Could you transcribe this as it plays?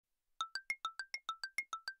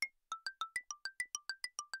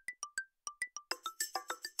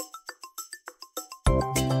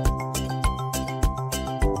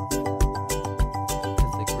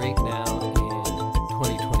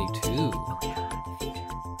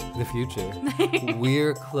the future.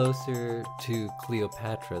 We're closer to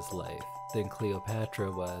Cleopatra's life than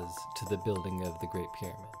Cleopatra was to the building of the Great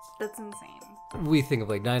Pyramids. That's insane. We think of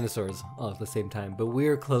like dinosaurs all at the same time, but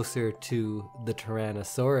we're closer to the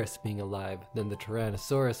Tyrannosaurus being alive than the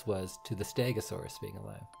Tyrannosaurus was to the Stegosaurus being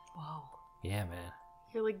alive. Whoa. Yeah, man.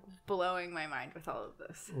 You're like blowing my mind with all of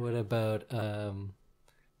this. What about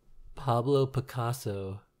Pablo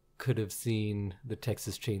Picasso could have seen the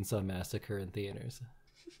Texas Chainsaw Massacre in theaters?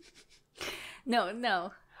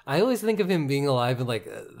 No. I always think of him being alive in like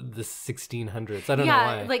the 1600s. I don't know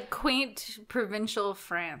why. Yeah, like quaint provincial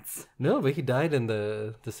France. No, but he died in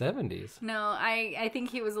the 70s. No, I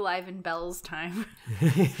think he was alive in Belle's time.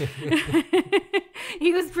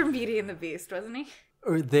 He was from Beauty and the Beast, wasn't he?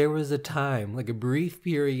 Or there was a time, like a brief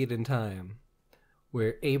period in time,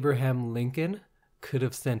 where Abraham Lincoln could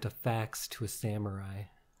have sent a fax to a samurai.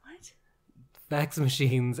 What? Fax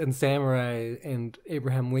machines and samurai and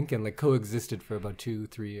Abraham Lincoln like coexisted for about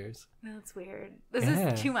 2-3 years. No, that's weird. This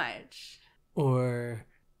is too much. Or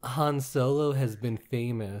Han Solo has been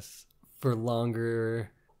famous for longer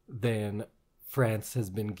than France has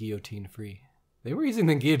been guillotine free. They were using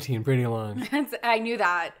the guillotine pretty long. I knew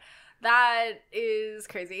that. That is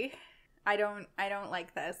crazy. I don't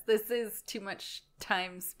like this. This is too much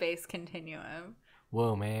time-space continuum.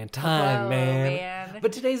 Whoa, man. Time, man.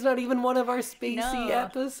 But today's not even one of our spacey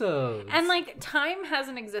episodes. And, like, time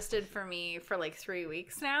hasn't existed for me for, like, 3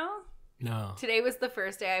 weeks now. No. Today was the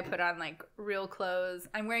first day I put on, like, real clothes.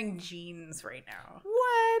 I'm wearing jeans right now.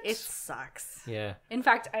 What? It sucks. Yeah. In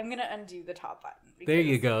fact, I'm going to undo the top button. There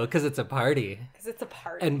you go, because it's a party. Because it's a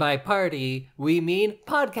party. And by party, we mean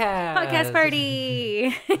podcast. Podcast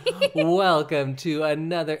party. Welcome to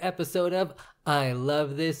another episode of I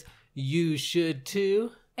Love This, You Should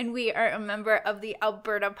Too. And we are a member of the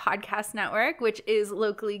Alberta Podcast Network, which is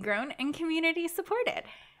locally grown and community supported.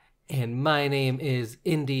 And my name is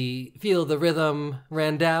Indy Feel the Rhythm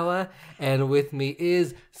Randawa, and with me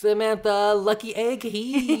is Samantha Lucky Egg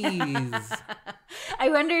Hees. I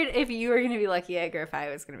wondered if you were going to be Lucky Egg or if I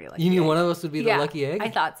was going to be Lucky Egg. You knew one of us would be the Lucky Egg? I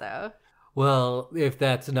thought so. Well, if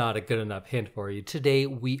that's not a good enough hint for you, today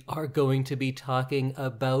we are going to be talking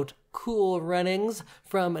about Cool Runnings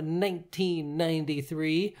from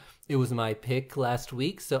 1993. It was my pick last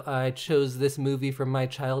week, so I chose this movie from my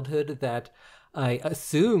childhood that I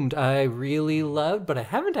assumed I really loved, but I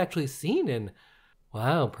haven't actually seen in,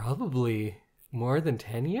 probably more than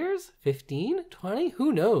 10 years? 15? 20?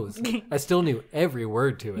 Who knows? I still knew every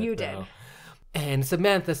word to it. You did. And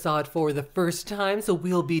Samantha saw it for the first time, so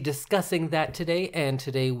we'll be discussing that today, and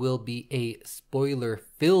today will be a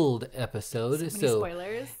spoiler-filled episode. So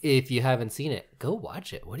spoilers. If you haven't seen it, go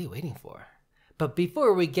watch it. What are you waiting for? But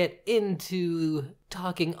before we get into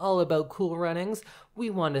talking all about Cool Runnings, we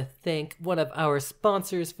want to thank one of our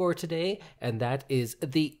sponsors for today, and that is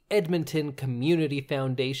the Edmonton Community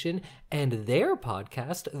Foundation and their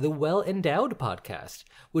podcast, the Well Endowed Podcast,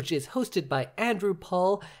 which is hosted by Andrew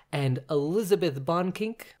Paul and Elizabeth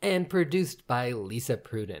Bonkink and produced by Lisa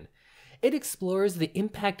Pruden. It explores the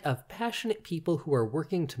impact of passionate people who are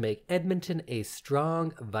working to make Edmonton a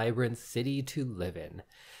strong, vibrant city to live in.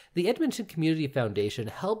 The Edmonton Community Foundation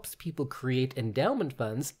helps people create endowment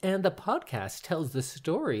funds, and the podcast tells the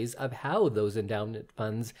stories of how those endowment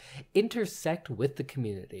funds intersect with the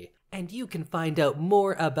community. And you can find out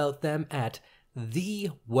more about them at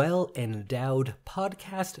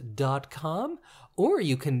thewellendowedpodcast.com, or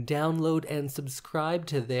you can download and subscribe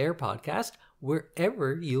to their podcast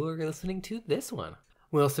wherever you are listening to this one.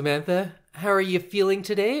 Well, Samantha, how are you feeling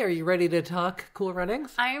today? Are you ready to talk Cool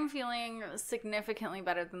Runnings? I am feeling significantly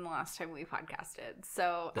better than the last time we podcasted,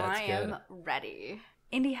 so I am ready.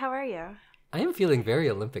 Indy, how are you? I am feeling very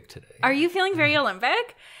Olympic today. Are you feeling very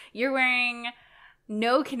Olympic? You're wearing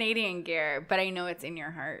no Canadian gear, but I know it's in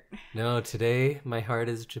your heart. No, today my heart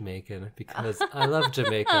is Jamaican because I love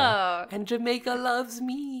Jamaica. And Jamaica loves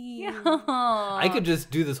me. I could just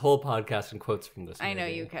do this whole podcast in quotes from this movie. I know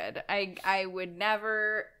you could. I would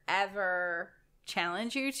never, ever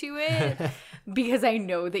challenge you to it because I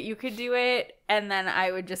know that you could do it, and then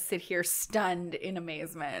I would just sit here stunned in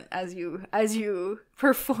amazement as you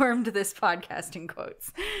performed this podcast in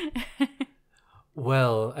quotes.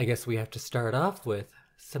 Well, I guess we have to start off with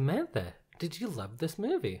Samantha. Did you love this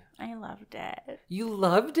movie? I loved it. You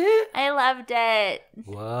loved it? I loved it.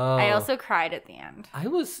 Whoa. I also cried at the end.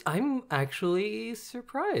 I'm actually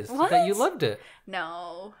surprised What? that you loved it.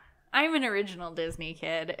 No. I'm an original Disney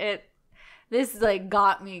kid. This like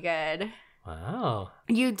got me good. Wow.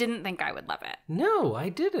 You didn't think I would love it. No, I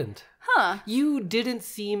didn't. Huh. You didn't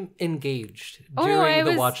seem engaged during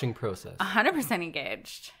the watching process. 100%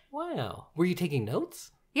 engaged. Wow. Were you taking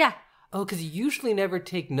notes? Yeah. Oh, because you usually never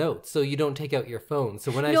take notes, so you don't take out your phone.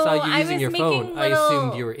 So when I No, saw you I using was your making phone, I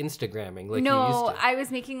assumed you were Instagramming like you used to. I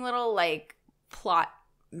was making little, like, plot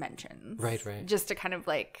mentions. Right, right. Just to kind of,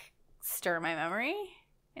 like, stir my memory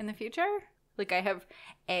in the future. Like, I have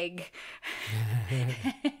egg.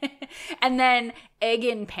 And then egg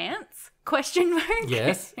in pants? Question mark?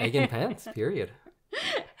 Yes, egg in pants, period.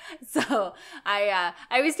 So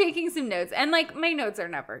I was taking some notes, and like my notes are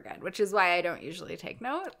never good, which is why I don't usually take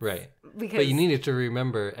notes. Right. Because But you needed to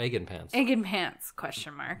remember egg in pants. Egg in pants?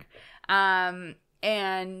 Question mark.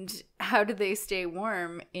 And how do they stay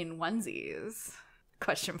warm in onesies?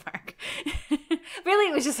 Question mark.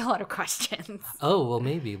 Really, it was just a lot of questions. Oh, well,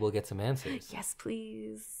 maybe we'll get some answers. Yes,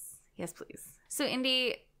 please. Yes, please. So,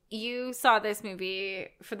 Indy, you saw this movie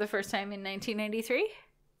for the first time in 1993?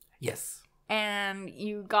 Yes. And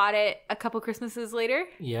you got it a couple Christmases later?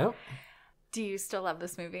 Yep. Do you still love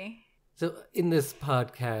this movie? So in this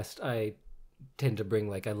podcast, I tend to bring,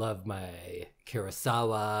 like, I love my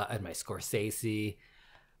Kurosawa and my Scorsese.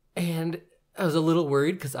 And I was a little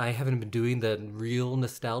worried because I haven't been doing the real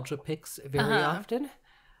nostalgia picks very often.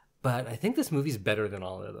 But I think this movie's better than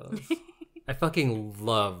all of those. I fucking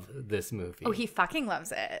love this movie. Oh, he fucking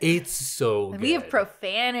loves it. It's so good. We have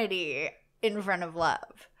profanity in front of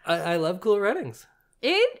love. I love Cool Runnings.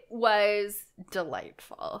 It was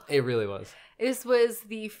delightful. It really was. This was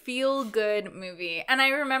the feel-good movie. And I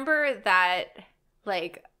remember that,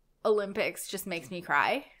 like, Olympics just makes me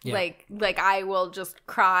cry. Yeah. Like I will just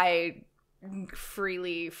cry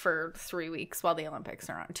freely for 3 weeks while the Olympics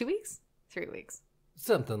are on. 2 weeks? 3 weeks.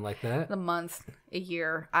 Something like that. A month, a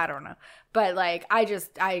year, I don't know. But, like,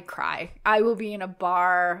 I cry. I will be in a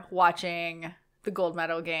bar watching the gold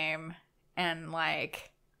medal game and, like,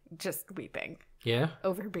 just weeping. Yeah.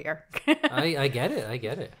 Over beer. I get it. I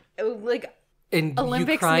get it. Like, and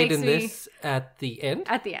Olympics you cried makes in me... this at the end?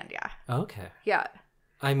 At the end, yeah. Okay. Yeah.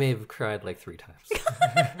 I may have cried like 3 times.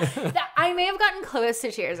 I may have gotten close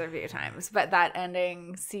to tears a few times, but that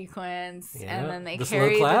ending sequence, and then they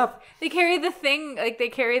slow clap. They carry the thing, like they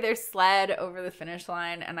carry their sled over the finish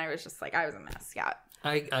line, and I was just like, I was a mess. Yeah.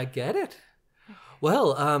 I get it.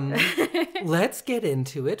 Well, let's get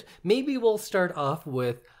into it. Maybe we'll start off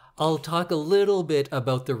with, I'll talk a little bit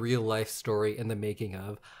about the real life story and the making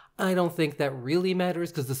of. I don't think that really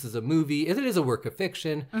matters because this is a movie. It is a work of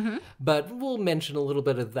fiction, but we'll mention a little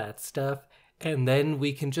bit of that stuff. And then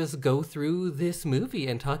we can just go through this movie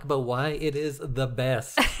and talk about why it is the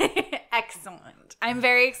best. Excellent. I'm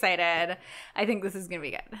very excited. I think this is going to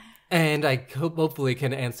be good. And I hopefully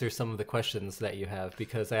can answer some of the questions that you have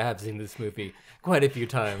because I have seen this movie quite a few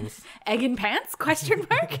times. Egg in pants? Question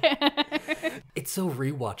mark? It's so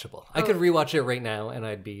rewatchable. I could rewatch it right now and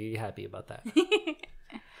I'd be happy about that.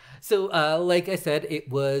 So, like I said, it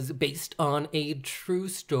was based on a true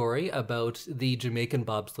story about the Jamaican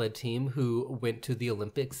bobsled team who went to the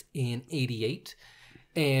Olympics in 88.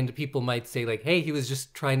 And people might say, like, hey, he was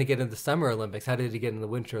just trying to get in the Summer Olympics. How did he get in the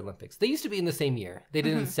Winter Olympics? They used to be in the same year. They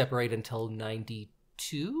didn't separate until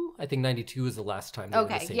 92. I think 92 was the last time they were in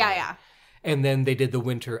the same year. Yeah. And then they did the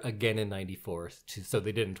winter again in 94. So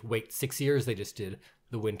they didn't wait 6 years. They just did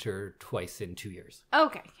the winter twice in 2 years.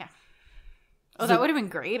 Okay, yeah. Oh, that would have been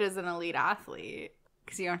great as an elite athlete.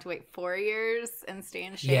 Because you don't have to wait 4 years and stay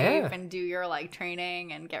in shape and do your, like,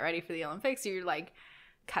 training and get ready for the Olympics. You, like,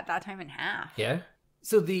 cut that time in half. Yeah.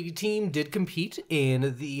 So the team did compete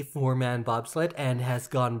in the 4-man bobsled and has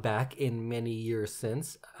gone back in many years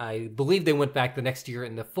since. I believe they went back the next year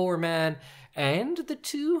in the 4-man and the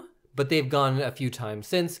 2, but they've gone a few times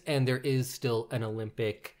since, and there is still an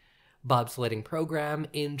Olympic bobsledding program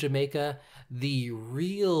in Jamaica. The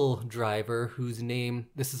real driver, whose name,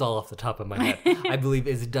 this is all off the top of my head, I believe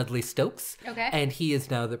is Dudley Stokes. Okay. And he is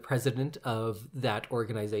now the president of that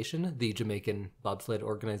organization, the Jamaican Bobsled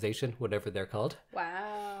Organization, whatever they're called.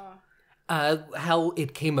 Wow. How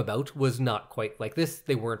it came about was not quite like this.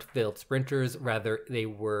 They weren't failed sprinters. Rather, they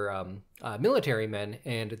were military men,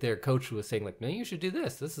 and their coach was saying, like, no, you should do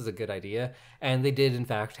this. This is a good idea. And they did, in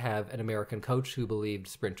fact, have an American coach who believed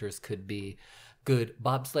sprinters could be good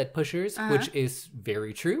bobsled pushers, which is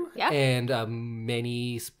very true. Yeah. And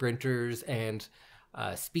many sprinters and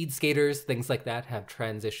speed skaters, things like that, have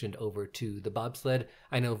transitioned over to the bobsled.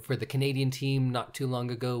 I know for the Canadian team, not too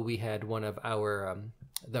long ago, we had one of our...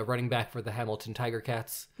 the running back for the Hamilton Tiger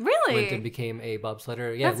Cats. Really? Went and became a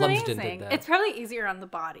bobsledder. Yeah, That's Lumsden amazing. did that. It's probably easier on the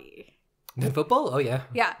body. Than football? Oh, yeah.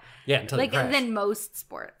 Yeah. Yeah, until you crash. Than most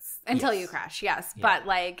sports. Until you crash, yes. Yeah. But,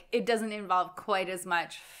 like, it doesn't involve quite as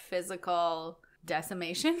much physical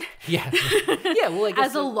decimation. Yeah. Yeah, well, I guess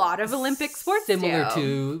as a lot of Olympic sports similar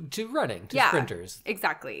do. to running, to sprinters.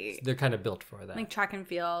 Exactly. They're kind of built for that. Like track and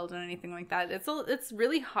field and anything like that. It's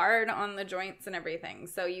really hard on the joints and everything.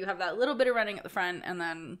 So you have that little bit of running at the front, and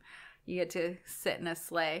then you get to sit in a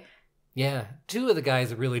sleigh. Yeah. Two of the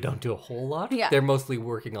guys really don't do a whole lot. Yeah. They're mostly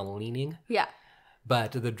working on leaning. Yeah.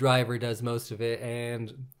 But the driver does most of it,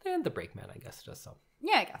 and the brakeman, I guess, does some.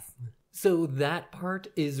 Yeah, I guess. So that part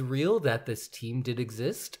is real, that this team did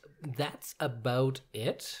exist. That's about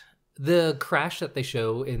it. The crash that they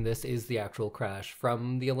show in this is the actual crash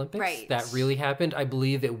from the Olympics. Right. That really happened. I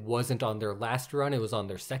believe it wasn't on their last run. It was on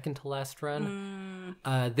their second to last run.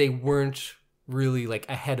 They weren't really like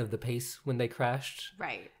ahead of the pace when they crashed.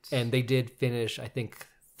 Right. And they did finish, I think,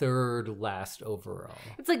 third last overall.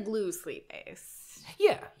 It's like loosely based.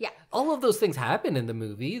 Yeah. Yeah. All of those things happen in the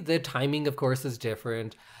movie. The timing, of course, is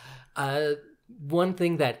different. One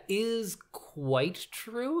thing that is quite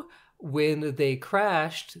true, when they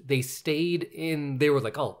crashed, they were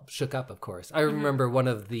like all shook up, of course. I remember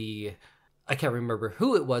I can't remember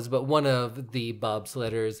who it was, but one of the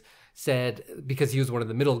bobsledders said, because he was one of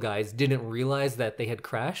the middle guys, didn't realize that they had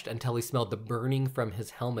crashed until he smelled the burning from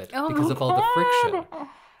his helmet because of all the friction.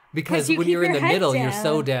 Because when you're in the middle, you're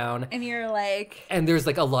so down. And you're like... And there's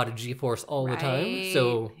like a lot of G-force all the time.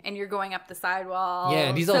 So and you're going up the sidewall. Yeah,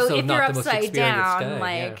 and he's also if not you're the most upside experienced down,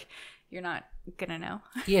 guy. You're not gonna know.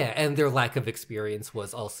 Yeah, and their lack of experience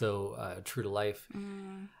was also true to life.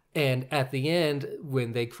 And at the end,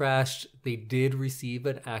 when they crashed, they did receive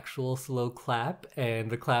an actual slow clap, and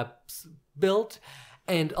the claps built.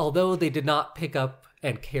 And although they did not pick up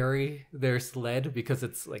and carry their sled because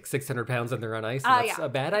it's like 600 pounds and they're on ice, and that's a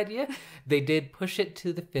bad idea, they did push it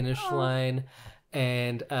to the finish line.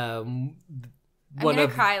 And I'm gonna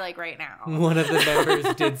cry like right now. One of the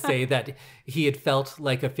members did say that he had felt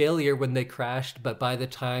like a failure when they crashed, but by the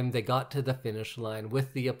time they got to the finish line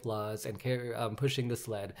with the applause and pushing the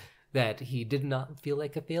sled, that he did not feel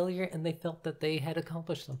like a failure, and they felt that they had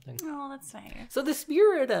accomplished something. Oh, that's nice. So the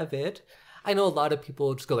spirit of it, I know a lot of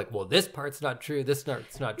people just go like, well, this part's not true, this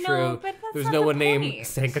part's not true. No, but that's There's not no the one named point.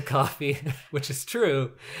 Sanka Coffee, which is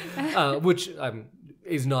true, which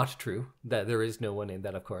is not true, that there is no one named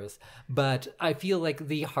that, of course. But I feel like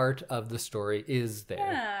the heart of the story is there.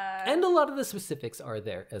 Yeah. And a lot of the specifics are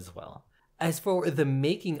there as well. As for the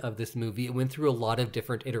making of this movie, it went through a lot of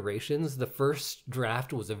different iterations. The first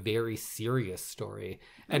draft was a very serious story,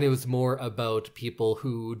 and it was more about people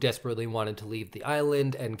who desperately wanted to leave the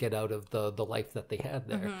island and get out of the life that they had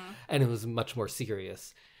there. And it was much more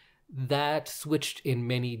serious. That switched in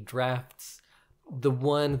many drafts. The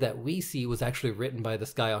one that we see was actually written by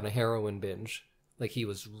this guy on a heroin binge. Like, he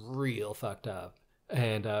was real fucked up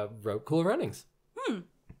and wrote Cool Runnings.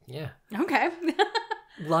 Yeah. Okay.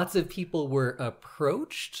 Lots of people were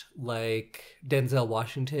approached, like Denzel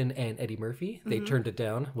Washington and Eddie Murphy. They turned it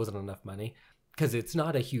down. Wasn't enough money because it's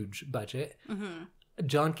not a huge budget.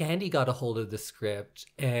 John Candy got a hold of the script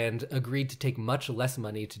and agreed to take much less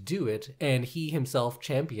money to do it, and he himself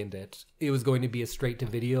championed it. It was going to be a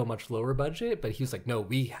straight-to-video, much lower budget, but he was like, no,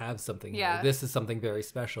 we have something here. This is something very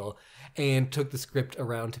special, and took the script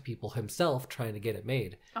around to people himself trying to get it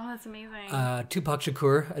made. Oh, that's amazing. Tupac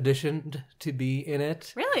Shakur auditioned to be in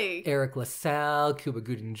it. Really? Eric LaSalle, Cuba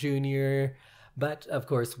Gooding Jr., but of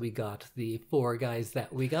course we got the four guys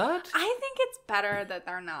that we got. I think it's better that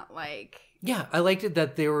they're not like... Yeah, I liked it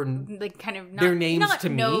that they were like kind of not, their names not to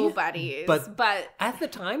me, nobodies, but at the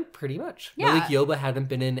time, pretty much. Yeah. Malik Yoba hadn't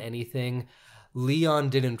been in anything. Leon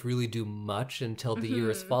didn't really do much until the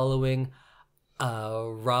years following.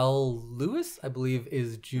 Raul Lewis, I believe,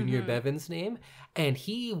 is Junior Bevan's name, and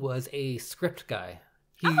he was a script guy.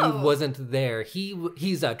 He wasn't there.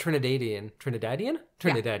 He's a Trinidadian. Yeah,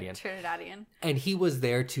 Trinidadian, and he was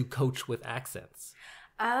there to coach with accents.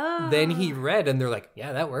 Oh. Then he read, and they're like,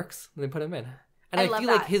 yeah, that works. And they put him in. And I feel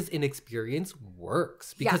that. like his inexperience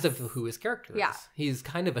works because of who his character is. He's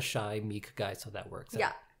kind of a shy, meek guy, so that works.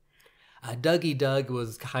 Yeah. Dougie Doug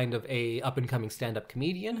was kind of a up-and-coming stand-up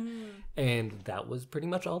comedian, and that was pretty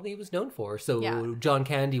much all that he was known for. So John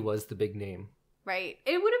Candy was the big name. Right.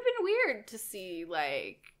 It would have been weird to see,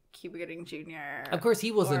 like, Cuba Gooding Jr. Of course,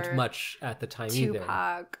 he wasn't much at the time either.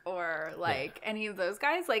 Tupac or, like, any of those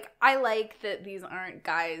guys. Like, I like that these aren't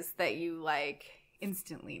guys that you, like,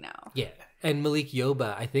 instantly know. Yeah. And Malik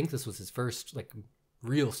Yoba, I think this was his first, like,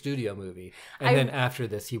 real studio movie. And then after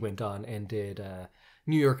this, he went on and did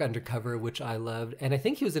New York Undercover, which I loved. And I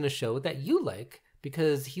think he was in a show that you like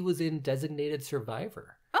because he was in Designated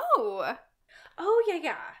Survivor. Oh,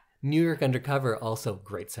 yeah. New York Undercover, also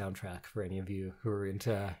great soundtrack for any of you who are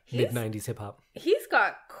into mid-90s hip-hop. He's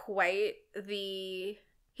got quite the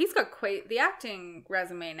acting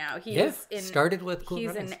resume now. Started with Cool He's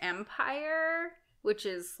Runnings. in Empire, which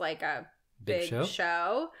is like a big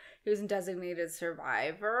show. He was in Designated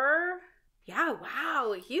Survivor. Yeah,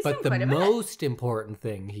 wow. He's done quite a bit. But the most important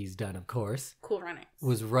thing he's done, of course, Cool Runnings,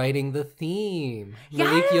 was writing the theme. Yes,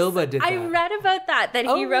 Malik Yoba did that. I read about that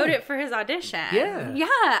he wrote it for his audition. Yeah.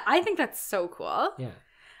 Yeah, I think that's so cool. Yeah.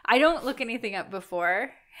 I don't look anything up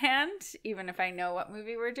beforehand, even if I know what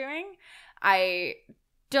movie we're doing. I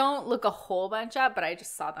don't look a whole bunch up, but I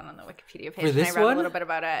just saw that on the Wikipedia page For this and I read one, a little bit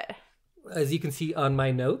about it. As you can see on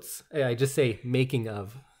my notes, I just say making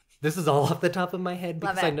of. This is all off the top of my head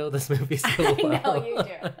because I know this movie so well. I know you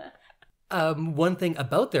do. One thing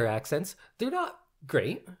about their accents, they're not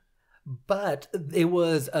great, but it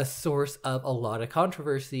was a source of a lot of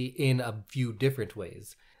controversy in a few different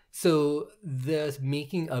ways. So the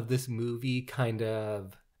making of this movie kind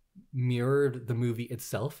of mirrored the movie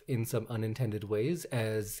itself in some unintended ways,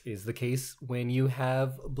 as is the case when you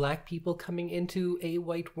have Black people coming into a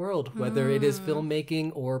white world, whether it is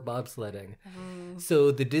filmmaking or bobsledding.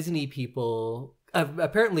 So the Disney people,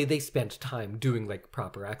 apparently they spent time doing like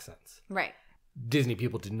proper accents. Right. Disney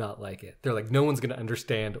people did not like it. They're like, no one's going to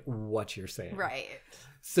understand what you're saying. Right.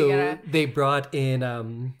 So they brought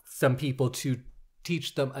in some people to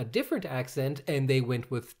teach them a different accent, and they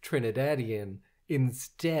went with Trinidadian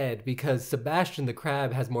instead because Sebastian the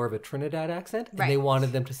Crab has more of a Trinidad accent, and they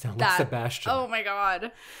wanted them to sound like Sebastian. Oh my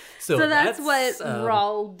god. So that's what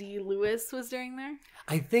Raul D. Lewis was doing there?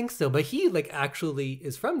 I think so, but he like actually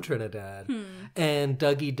is from Trinidad. And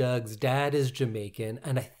Dougie Doug's dad is Jamaican,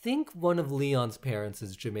 and I think one of Leon's parents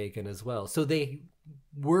is Jamaican as well. So they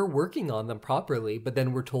were working on them properly, but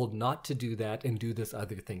then were told not to do that and do this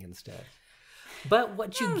other thing instead. But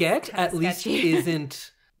what you get at least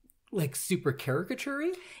isn't like super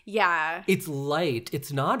caricature-y. Yeah. It's light.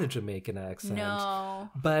 It's not a Jamaican accent. No.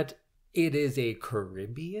 But it is a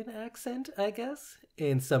Caribbean accent, I guess.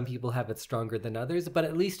 And some people have it stronger than others, but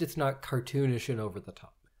at least it's not cartoonish and over the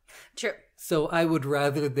top. True. So I would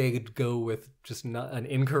rather they'd go with just not an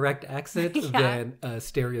incorrect accent than a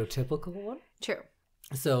stereotypical one. True.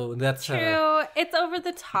 So that's true. It's over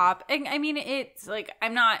the top. And I mean, it's like,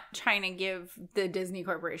 I'm not trying to give the Disney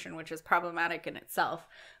Corporation, which is problematic in itself,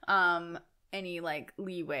 any like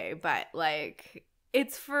leeway, but like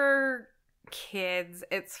it's for kids,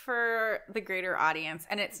 it's for the greater audience,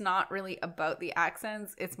 and it's not really about the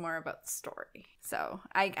accents, it's more about the story. So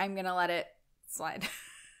I'm gonna let it slide.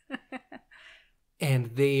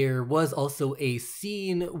 And there was also a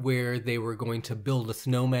scene where they were going to build a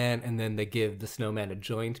snowman, and then they give the snowman a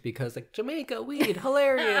joint because, like, Jamaica, weed,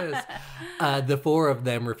 hilarious. The four of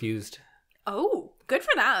them refused. Oh, good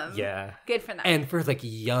for them. Yeah. Good for them. And for, like,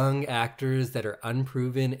 young actors that are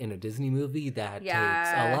unproven in a Disney movie, that takes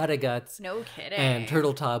a lot of guts. No kidding. And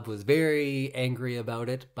Turtletop was very angry about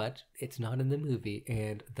it, but it's not in the movie,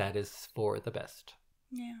 and that is for the best.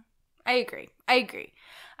 Yeah. I agree.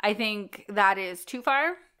 I think that is too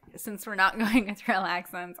far. Since we're not going with real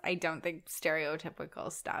accents, I don't think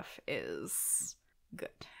stereotypical stuff is good.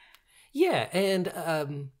 Yeah,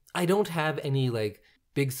 and I don't have any, like,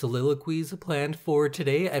 big soliloquies planned for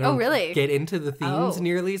today. I don't get into the themes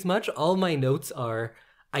nearly as much. All my notes are,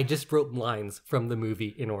 I just wrote lines from the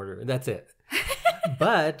movie in order. That's it.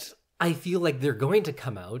 But I feel like they're going to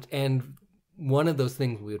come out, and one of those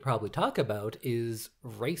things we would probably talk about is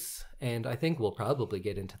race. And I think we'll probably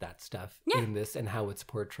get into that stuff in this and how it's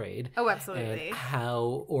portrayed. Oh, absolutely. And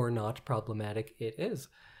how or not problematic it is.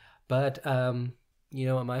 But you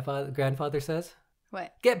know what my grandfather says?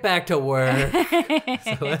 What? Get back to work.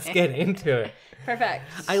 So let's get into it. Perfect.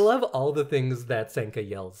 I love all the things that Senka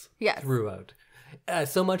yells throughout.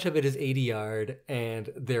 So much of it is 80-yard, and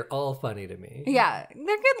they're all funny to me. Yeah, they're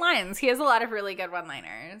good lines. He has a lot of really good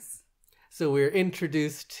one-liners. So we're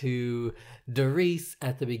introduced to Doris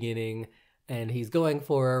at the beginning, and he's going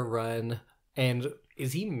for a run. And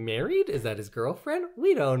is he married? Is that his girlfriend?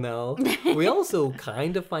 We don't know. We also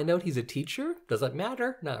kind of find out he's a teacher. Does it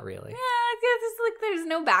matter? Not really. Yeah, there's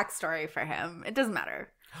no backstory for him. It doesn't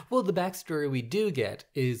matter. Well, the backstory we do get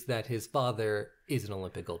is that his father is an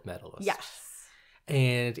Olympic gold medalist. Yes.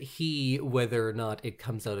 And he, whether or not it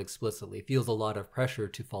comes out explicitly, feels a lot of pressure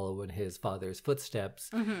to follow in his father's footsteps.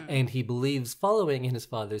 Mm-hmm. And he believes following in his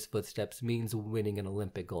father's footsteps means winning an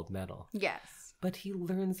Olympic gold medal. Yes. But he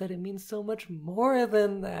learns that it means so much more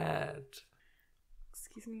than that.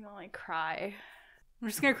 Excuse me while I cry. I'm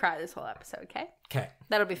just going to cry this whole episode, okay? Okay.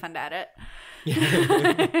 That'll be fun to edit.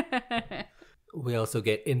 We also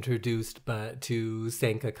get introduced to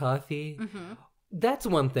Sanka Coffee. That's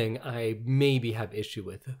one thing I maybe have issue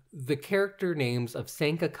with. The character names of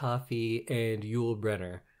Sanka Coffee and Yul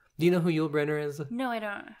Brynner. Do you know who Yul Brynner is? No, I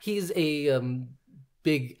don't. He's a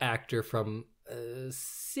big actor from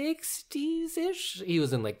 60s-ish. He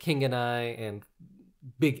was in like King and I and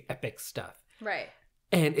big epic stuff. Right.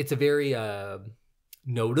 And it's a very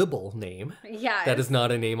notable name. Yeah. That is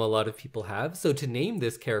not a name a lot of people have. So to name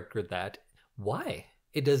this character that, why?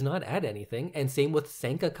 It does not add anything. And same with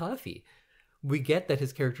Sanka Coffee. We get that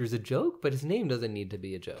his character is a joke, but his name doesn't need to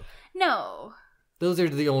be a joke. No. Those are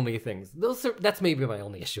the only things. That's maybe my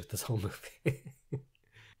only issue with this whole movie.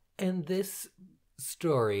 And this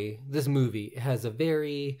movie has a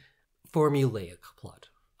very formulaic plot.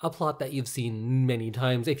 A plot that you've seen many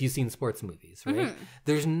times if you've seen sports movies, right?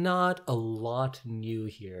 There's not a lot new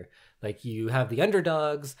here. Like, you have the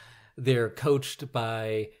underdogs. They're coached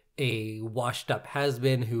by a washed-up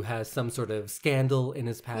has-been who has some sort of scandal in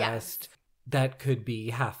his past. Yes. That could be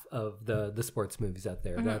half of the sports movies out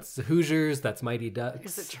there. That's the Hoosiers, that's Mighty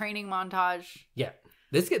Ducks. There's a training montage. Yeah.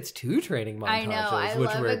 This gets 2 training montages. I know. I which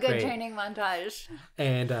love were a good great. training montage.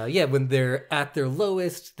 And when they're at their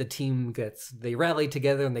lowest, the team they rally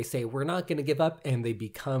together and they say, we're not going to give up, and they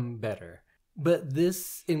become better. But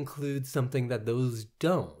this includes something that those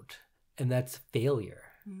don't, and that's failure.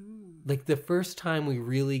 Like, the first time we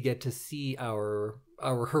really get to see our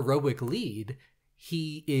heroic lead,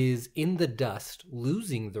 he is in the dust,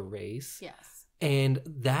 losing the race. Yes. And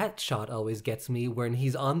that shot always gets me when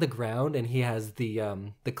he's on the ground and he has the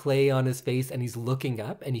clay on his face and he's looking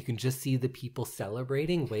up and you can just see the people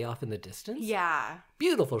celebrating way off in the distance. Yeah.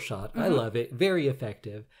 Beautiful shot. I love it. Very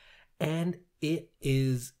effective. And it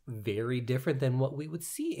is very different than what we would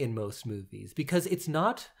see in most movies because it's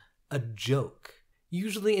not a joke.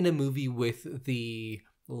 Usually in a movie with the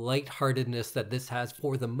lightheartedness that this has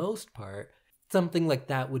for the most part, something like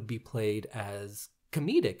that would be played as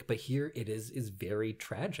comedic, but here it is very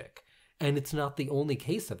tragic. And it's not the only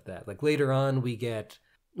case of that. Like, later on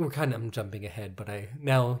I'm jumping ahead, but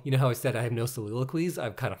now, you know how I said I have no soliloquies?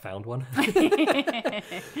 I've kind of found one.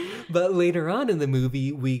 But later on in the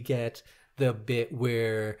movie, we get the bit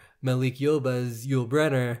where Malik Yoba's Yul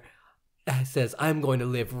Brynner says, I'm going to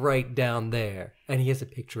live right down there. And he has a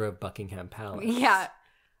picture of Buckingham Palace. Yeah.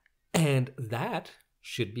 And that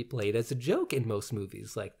should be played as a joke in most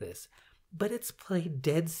movies like this. But it's played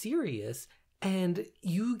dead serious, and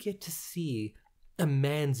you get to see a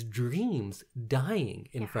man's dreams dying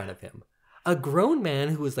in front of him. A grown man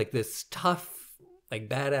who is like this tough, like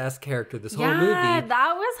badass character this whole movie. Yeah,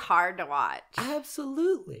 that was hard to watch.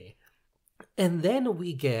 Absolutely. And then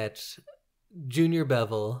we get Junior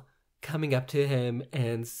Bevel coming up to him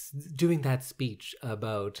and doing that speech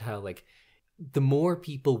about how, like, the more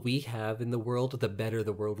people we have in the world, the better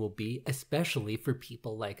the world will be, especially for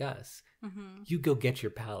people like us. You go get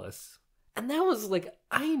your palace. And that was like,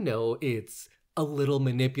 I know it's a little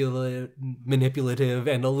manipulative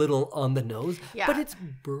and a little on the nose, but it's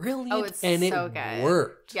brilliant and so it good.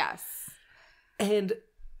 Worked. Yes. And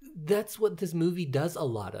that's what this movie does a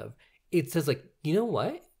lot of. It says, like, you know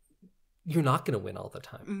what? You're not going to win all the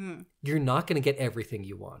time. You're not going to get everything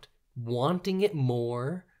you want. Wanting it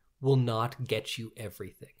more will not get you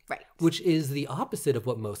everything. Right. Which is the opposite of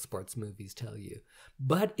what most sports movies tell you.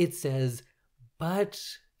 But it says, but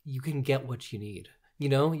you can get what you need. You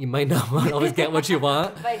know, you might not always get what you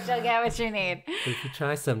want. But you'll get what you need. But if you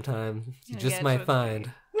try sometime, you just might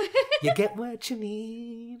find you get what you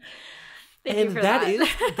need. And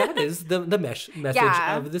that is the message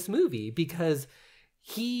of this movie, because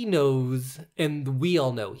he knows, and we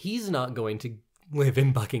all know, he's not going to live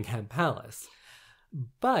in Buckingham Palace.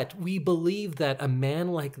 But we believe that a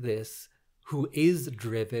man like this, who is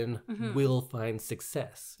driven, will find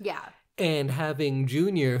success. Yeah. And having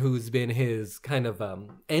Junior, who's been his kind of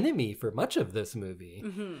enemy for much of this movie,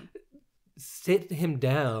 sit him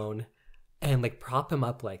down and like prop him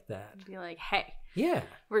up like that. Be like, hey, yeah,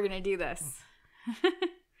 we're gonna do this.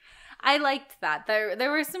 I liked that.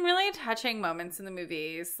 There were some really touching moments in the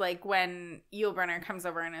movies, like when Yul Brynner comes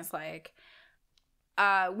over and is like,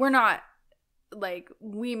 we're not, like,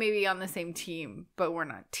 we may be on the same team, but we're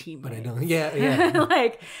not teammates. But I don't. Yeah.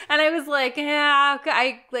 Like, and I was like, yeah,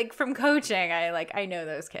 I like, from coaching, I know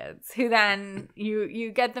those kids who then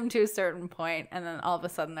you get them to a certain point, and then all of a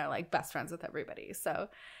sudden they're like best friends with everybody. So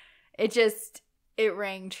it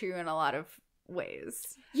rang true in a lot of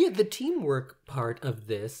ways. Yeah, the teamwork part of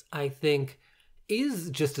this, I think, is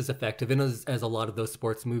just as effective as a lot of those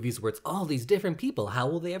sports movies where it's all these different people. How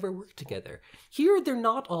will they ever work together? Here, they're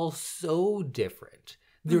not all so different.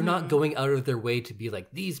 They're not going out of their way to be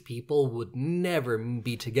like, these people would never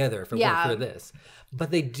be together if it weren't for this.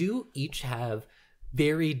 But they do each have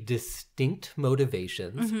very distinct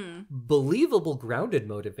motivations, believable, grounded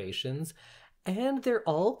motivations, and they're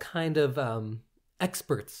all kind of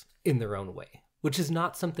experts in their own way, which is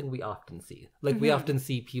not something we often see. Like, we often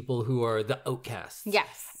see people who are the outcasts.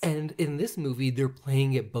 Yes. And in this movie, they're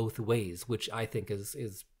playing it both ways, which I think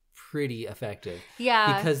is pretty effective.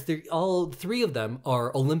 Yeah. Because they're all three of them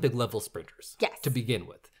are Olympic level sprinters. Yes. To begin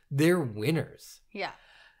with. They're winners. Yeah.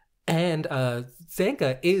 And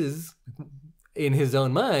Sanka is, in his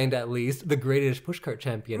own mind at least, the greatest pushcart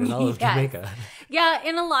champion in all of Jamaica. Yeah,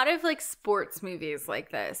 in a lot of like sports movies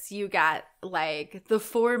like this, you got like the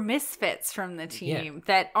four misfits from the team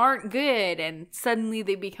that aren't good, and suddenly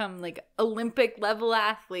they become like Olympic level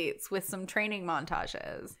athletes with some training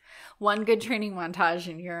montages. One good training montage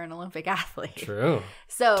and you're an Olympic athlete. True.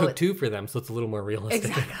 So took two for them, so it's a little more realistic.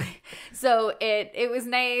 Exactly. So it was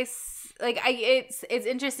nice. Like, it's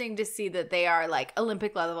interesting to see that they are like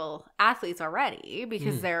Olympic level athletes already,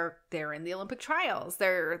 because they're in the Olympic trials.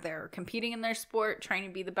 They're competing in their sport, trying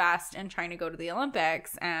to be the best and trying to go to the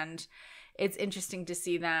Olympics. And it's interesting to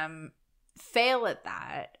see them fail at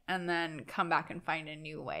that and then come back and find a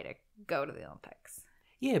new way to go to the Olympics.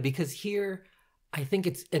 Yeah, because here I think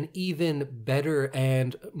it's an even better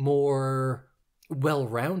and more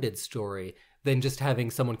well-rounded story than just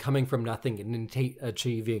having someone coming from nothing and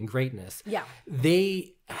achieving greatness. Yeah.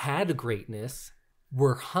 They had greatness,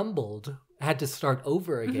 were humbled, had to start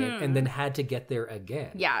over again, and then had to get there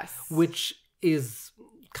again. Yes. Which is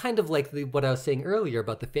kind of like what I was saying earlier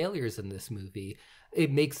about the failures in this movie.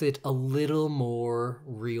 It makes it a little more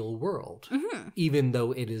real world, even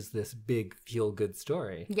though it is this big feel-good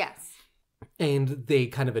story. Yes. And they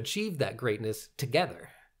kind of achieved that greatness together.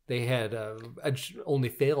 They had only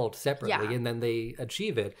failed separately, and then they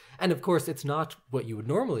achieve it. And of course, it's not what you would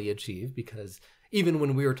normally achieve, because even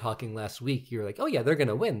when we were talking last week, you're like, oh yeah, they're going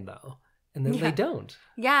to win though. And then they don't.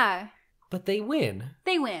 Yeah. But they win.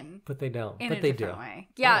 They win. But they don't. In but a they different do. way.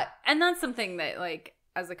 Yeah. And that's something that, like,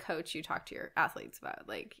 as a coach, you talk to your athletes about.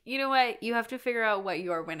 Like, you know what? You have to figure out what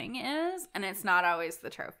your winning is, and it's not always the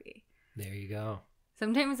trophy. There you go.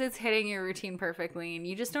 Sometimes it's hitting your routine perfectly and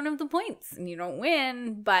you just don't have the points and you don't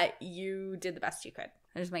win, but you did the best you could.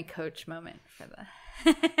 There's my coach moment for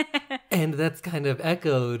the... And that's kind of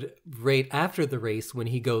echoed right after the race when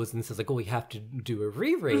he goes and says, like, oh, we have to do a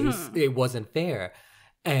re-race. It wasn't fair.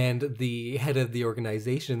 And the head of the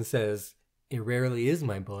organization says, it rarely is,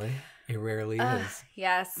 my boy. It rarely is.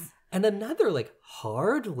 Yes. And another, like,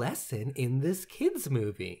 hard lesson in this kids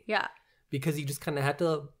movie. Yeah. Because you just kind of had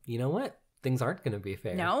to, you know what? Things aren't going to be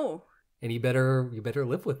fair. No. And you better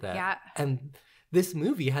live with that. Yeah. And this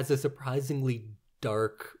movie has a surprisingly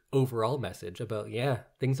dark overall message about,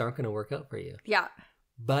 things aren't going to work out for you. Yeah.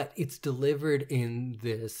 But it's delivered in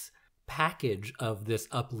this package of this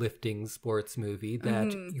uplifting sports movie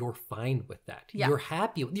that you're fine with that. Yeah. You're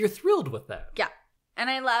happy. You're thrilled with that. Yeah. And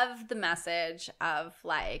I love the message of,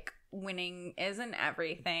 like, winning isn't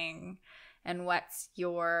everything. And what's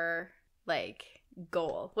your, like,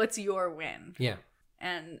 goal? What's your win? Yeah.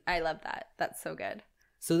 And I love that. That's so good.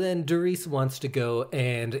 So then Doris wants to go,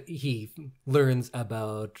 and he learns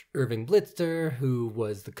about Irving Blitzer, who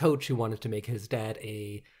was the coach who wanted to make his dad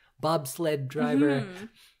a bobsled driver.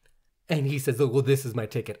 And he says, oh, well, this is my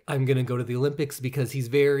ticket. I'm going to go to the Olympics, because he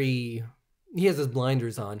has his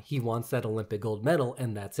blinders on. He wants that Olympic gold medal,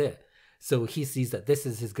 and that's it. So he sees that this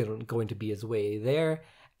is going to be his way there.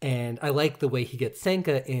 And I like the way he gets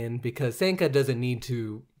Sanka in, because Sanka doesn't need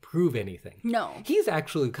to prove anything. No. He's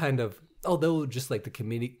actually kind of, although just like the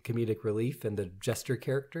comedic relief and the jester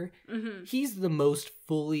character, he's the most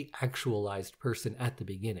fully actualized person at the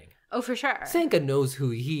beginning. Oh, for sure. Sanka knows who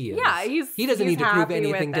he is. Yeah, he doesn't need to prove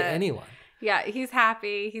anything to it. anyone. Yeah, he's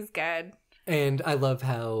happy. He's good. And I love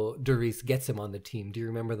how Doris gets him on the team. Do you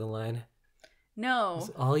remember the line? No.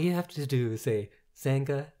 All you have to do is say,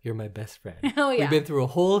 Sanka, you're my best friend. Oh, yeah. We've been through a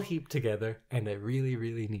whole heap together, and I really,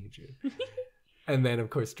 really need you. And then, of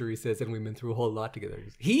course, Doris says, and we've been through a whole lot together.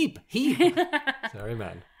 Heap. Sorry,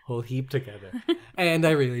 man. Whole heap together. And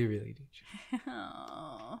I really, really need you.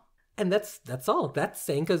 Aww. And that's all. That's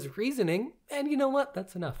Sanka's reasoning. And you know what?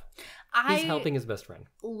 That's enough. He's helping his best friend.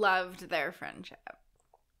 Loved their friendship.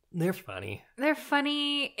 They're funny. They're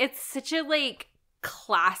funny. It's such a, like,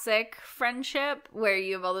 classic friendship where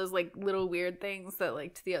you have all those, like, little weird things that,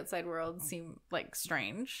 like, to the outside world seem, like,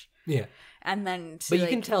 strange. Yeah. And then but you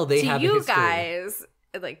can tell they have a history. Guys,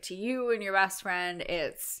 like, to you and your best friend,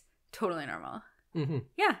 it's totally normal.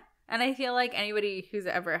 Yeah. And I feel like anybody who's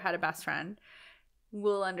ever had a best friend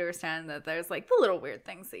will understand that there's like the little weird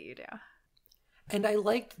things that you do. And I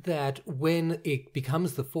liked that when it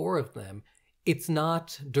becomes the four of them, it's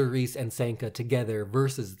not Doris and Sanka together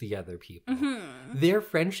versus the other people. Mm-hmm. Their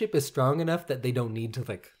friendship is strong enough that they don't need to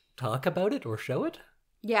like talk about it or show it.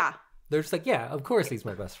 Yeah. They're just like, yeah, of course he's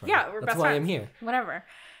my best friend. Yeah, we're That's best why friends. I'm here. Whatever.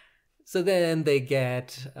 So then they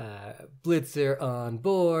get Blitzer on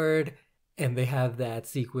board, and they have that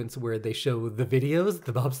sequence where they show the videos,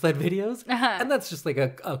 the bobsled videos. Uh-huh. And that's just like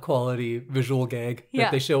a quality visual gag Yeah.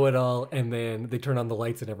 that they show it all, and then they turn on the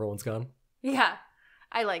lights and everyone's gone. Yeah.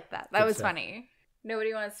 I like that. That Good was stuff. funny.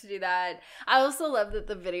 Nobody wants to do that. I also love that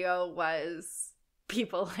the video was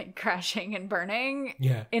people like crashing and burning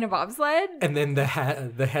Yeah. in a bobsled. And then the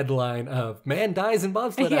headline of "Man dies in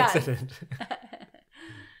bobsled Yeah. accident."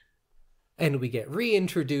 And we get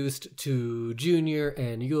reintroduced to Junior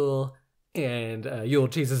and Yule, and Yule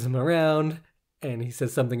chases him around, and he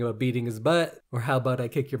says something about beating his butt, or how about I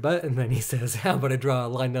kick your butt? And then he says, how about I draw a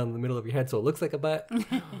line down the middle of your head so it looks like a butt?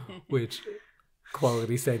 Which,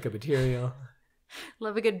 quality Sanka material.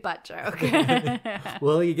 Love a good butt joke.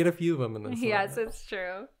 Well, you get a few of them in this one. Yes, it's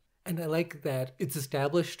true. And I like that it's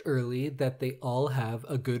established early that they all have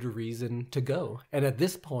a good reason to go. And at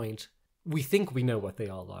this point, we think we know what they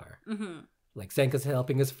all are. Mm-hmm. Like, Sanka's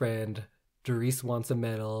helping his friend, Doris wants a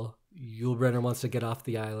medal, Yul Brynner wants to get off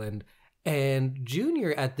the island, and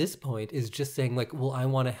Junior at this point is just saying, like, well, I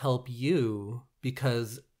want to help you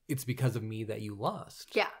because it's because of me that you lost.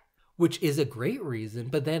 Yeah. Which is a great reason,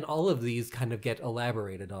 but then all of these kind of get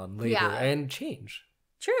elaborated on later Yeah. and change.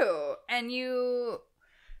 True. And you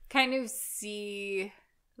kind of see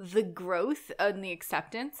the growth and the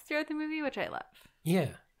acceptance throughout the movie, which I love. Yeah.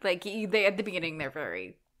 Like, they at the beginning, they're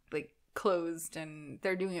very, like, closed and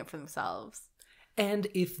they're doing it for themselves. And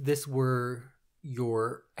if this were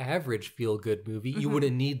your average feel-good movie, you Mhm.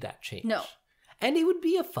 wouldn't need that change. No. And it would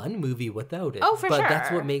be a fun movie without it. Oh, for but sure.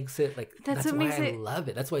 that's what makes it, like, That's that's what why makes I it- love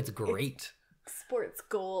it. That's why it's great. Sports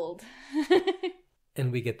gold.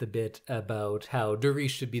 And we get the bit about how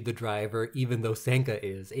Doris should be the driver, even though Sanka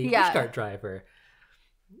is a Yeah. pushcart driver.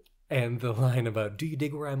 And the line about, do you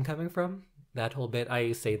dig where I'm coming from? That whole bit,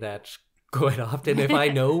 I say that quite often if I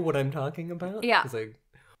know what I'm talking about. Yeah. It's like,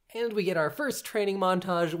 and we get our first training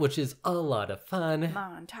montage, which is a lot of fun,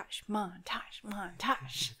 Montage.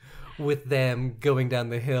 with them going down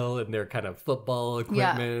the hill in their kind of football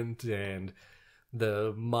equipment and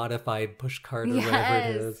the modified pushcart or whatever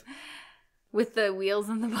it Yes. is. With the wheels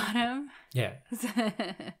in the bottom. Yeah.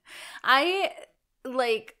 I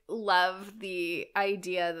love the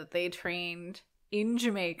idea that they trained in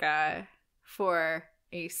Jamaica for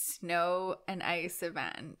a snow and ice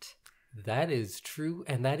event. That is true,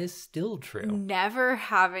 and that is still true. Never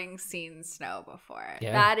having seen snow before.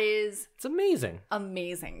 Yeah. That is It's amazing.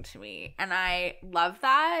 amazing to me. And I love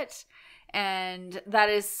that. And that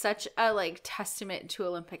is such a testament to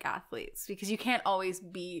Olympic athletes, because you can't always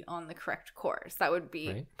be on the correct course. That would be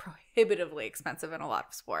Right. prohibitively expensive in a lot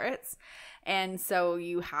of sports. And so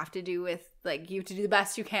you have to do the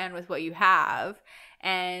best you can with what you have.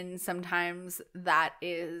 And sometimes that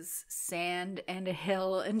is sand and a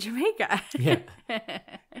hill in Jamaica. Yeah.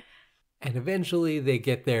 And eventually they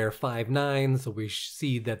get their 5'9", so we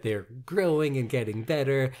see that they're growing and getting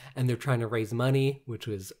better, and they're trying to raise money, which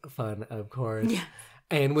was fun, of course. Yeah.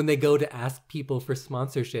 And when they go to ask people for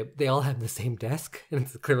sponsorship, they all have the same desk, and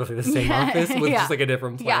it's clearly the same Yeah. office with Yeah. just like a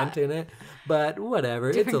different plant in it. But whatever,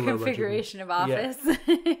 it's a Different little configuration of office.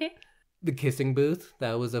 The kissing booth,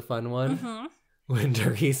 that was a fun one. Mhm. When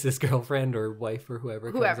Doris's girlfriend or wife or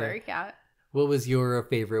whoever comes Whoever, in. yeah. What was your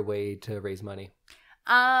favorite way to raise money?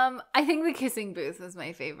 I think the kissing booth was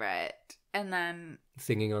my favorite. And then,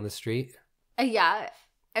 Singing on the street? yeah. Do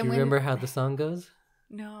And you remember how the song goes?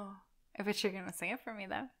 No. I bet you're going to sing it for me,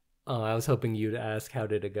 though. Oh, I was hoping you to ask, how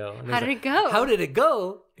did it go? And I How was did like, it go? How did it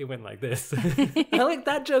go? It went like this. I like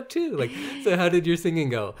that joke too. Like, so how did your singing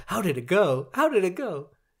go? How did it go? How did it go?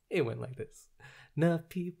 It went like this. Enough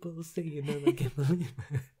people say you know I can't believe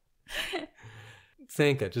it.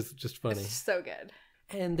 Sanka, just funny. It's so good.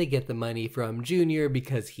 And they get the money from Junior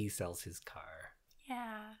because he sells his car.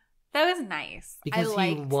 Yeah. That was nice. Because I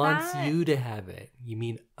he liked wants that. you to have it. You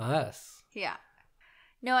mean us. Yeah.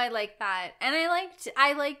 No, I like that. And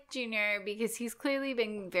I liked Junior because he's clearly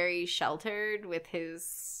been very sheltered with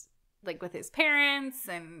his parents,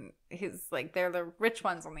 and they're the rich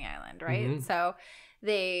ones on the island, right? Mhm. So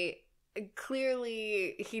they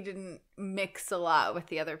clearly, he didn't mix a lot with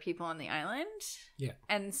the other people on the island. Yeah.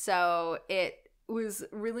 And so it was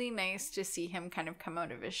really nice to see him kind of come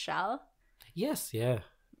out of his shell. Yes, yeah.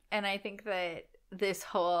 And I think that this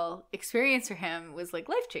whole experience for him was like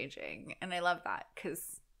life-changing. And I love that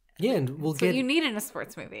because yeah, and we'll get what you need in a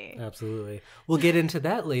sports movie. Absolutely. We'll get into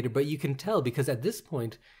that later, but you can tell because at this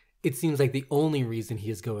point, it seems like the only reason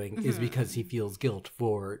he is going is because he feels guilt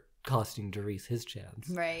for costing Doris his chance.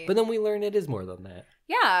 Right. But then we learn it is more than that.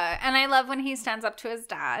 Yeah, and I love when he stands up to his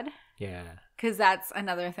dad. Yeah. Because that's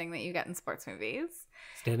another thing that you get in sports movies.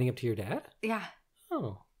 Standing up to your dad? Yeah.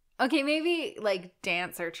 Oh. Okay, maybe like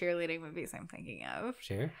dance or cheerleading movies I'm thinking of.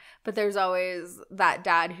 Sure. But there's always that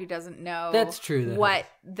dad who doesn't know That's true, what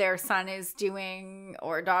their son is doing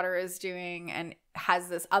or daughter is doing and has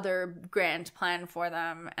this other grand plan for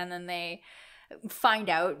them. And then they find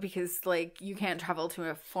out because like you can't travel to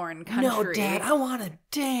a foreign country. No, Dad, I want to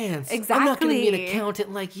dance. Exactly. I'm not going to be an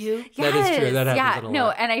accountant like you. Yes, that is true. That happens a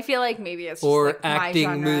lot. And I feel like maybe it's just or like acting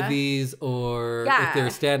my genre. movies, or if they're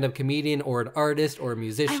a stand-up comedian, or an artist, or a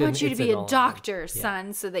musician. I want you to be a doctor, Yeah.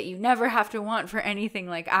 son, so that you never have to want for anything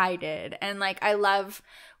like I did. And like I love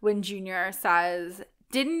when Junior says,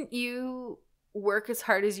 "Didn't you work as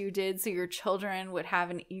hard as you did so your children would have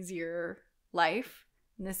an easier life?"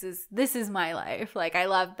 And this is my life. Like I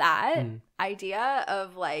love that idea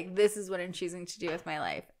of like this is what I'm choosing to do with my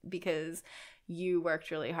life because you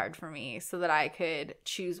worked really hard for me so that I could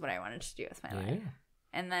choose what I wanted to do with my life.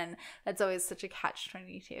 And then that's always such a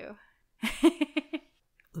catch-22.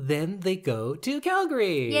 Then they go to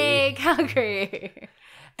Calgary. Yay, Calgary.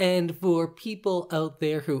 And for people out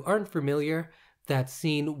there who aren't familiar, that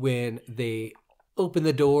scene when they open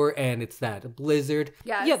the door and it's that blizzard.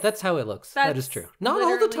 Yes. Yeah, that's how it looks. That is true. Not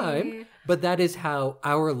all the time, but that is how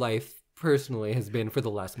our life personally has been for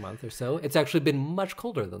the last month or so. It's actually been much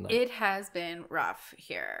colder than that. It has been rough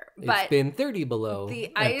here. It's been 30 below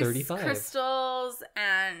the at ice 35. crystals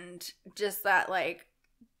and just that like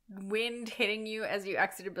wind hitting you as you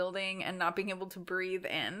exit a building and not being able to breathe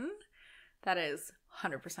in, that is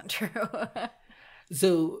 100% true.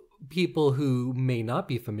 So people who may not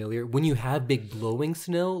be familiar, when you have big blowing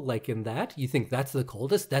snow like in that, you think that's the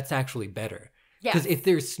coldest, that's actually better. Because if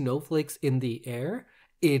there's snowflakes in the air,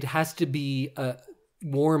 it has to be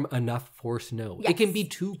warm enough for snow. It can be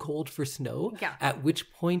too cold for snow, at which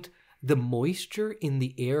point the moisture in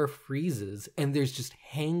the air freezes and there's just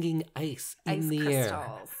hanging ice in the crystals.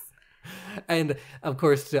 air. And of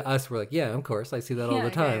course, to us, we're like, yeah, of course, I see that all the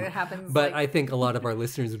time. It happens. But I think a lot of our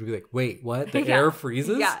listeners would be like, wait, what? The air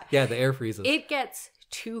freezes? Yeah, the air freezes. It gets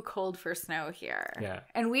too cold for snow here. Yeah.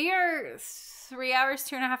 And we are 3 hours,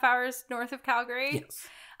 2.5 hours north of Calgary. Yes.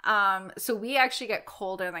 So we actually get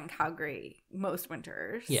colder than Calgary most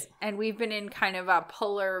winters. Yeah. And we've been in kind of a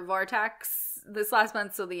polar vortex this last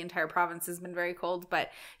month, so the entire province has been very cold. But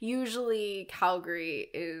usually Calgary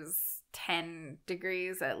is 10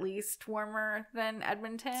 degrees at least warmer than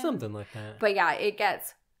Edmonton. Something like that. But yeah, it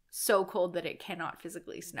gets so cold that it cannot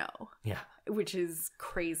physically snow. Yeah. Which is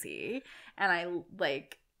crazy. And I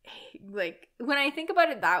like when I think about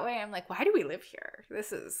it that way, I'm like, why do we live here?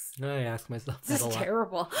 I ask myself that this a is lot.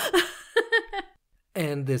 terrible.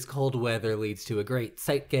 And this cold weather leads to a great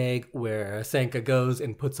sight gag where Sanka goes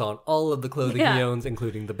and puts on all of the clothing he owns,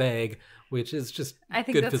 including the bag, which is just I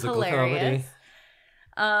think good that's physical hilarious.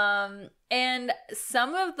 comedy. And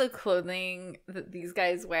some of the clothing that these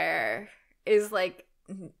guys wear is like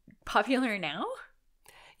popular now.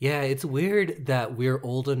 Yeah, it's weird that we're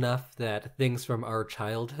old enough that things from our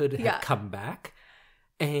childhood have come back.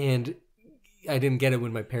 And I didn't get it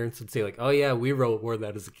when my parents would say like, oh yeah, we wore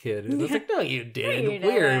that as a kid. And I was like, no, you didn't.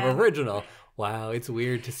 We're original. Wow, it's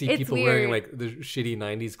weird to see people wearing like the shitty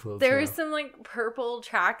 90s clothes. There were some like purple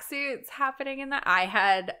tracksuits happening in that. I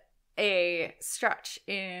had a stretch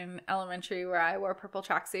in elementary where I wore purple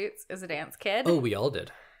tracksuits as a dance kid. Oh, we all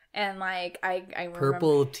did. And like I remember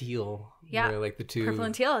purple, teal. Yeah. Were, like the two. Purple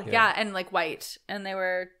and teal. Yeah. And like white. And they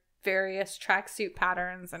were various tracksuit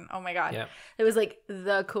patterns. And oh my God. Yeah. It was like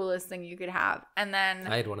the coolest thing you could have. And then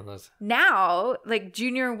I had one of those. Now, like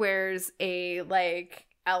Junior wears a like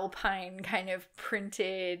alpine kind of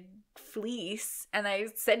printed fleece. And I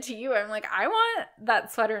said to you, I'm like, I want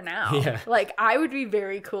that sweater now. Yeah. Like I would be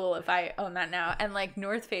very cool if I owned that now. And like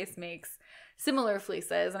North Face makes similar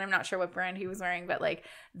fleeces, and I'm not sure what brand he was wearing, but like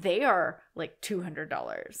they are like $200.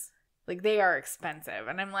 Like they are expensive.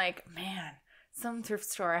 And I'm like, man, some thrift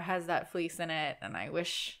store has that fleece in it, and I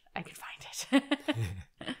wish I could find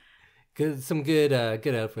it. Some good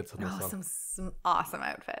outfits on this one. Some awesome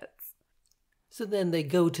outfits. So then they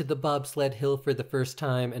go to the bobsled hill for the first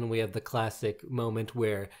time, and we have the classic moment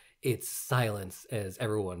where it's silence as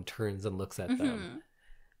everyone turns and looks at them.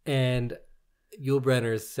 And Yul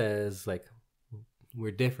Brynner says, like,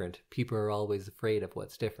 we're different. People are always afraid of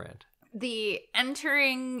what's different. the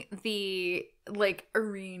entering the like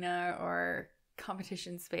arena or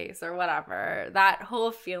competition space or whatever, that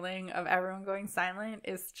whole feeling of everyone going silent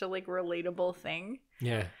is such a like relatable thing.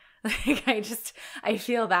 Yeah. Like I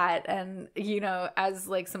feel that, and you know, as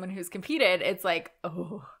like someone who's competed, it's like,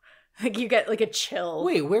 oh, like you get like a chill.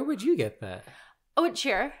 Wait, where would you get that? Oh, at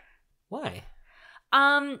cheer. Why?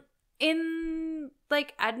 In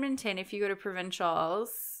like Edmonton, if you go to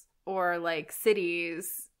provincials or like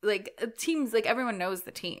cities, like teams, like everyone knows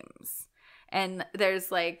the teams. And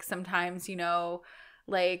there's like sometimes, you know,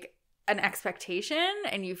 like an expectation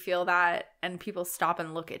and you feel that and people stop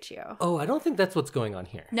and look at you. Oh, I don't think that's what's going on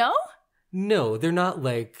here. No? No, they're not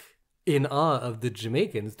like in awe of the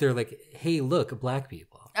Jamaicans. They're like, hey, look, black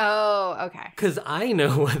people. Oh, okay. Because I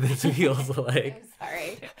know what this feels like. I'm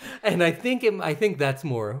sorry. And I think that's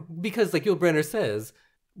more because like Yul Brynner says,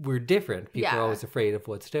 we're different. People are always afraid of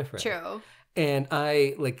what's different. True. And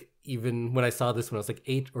I like, even when I saw this when I was like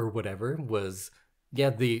 8 or whatever, was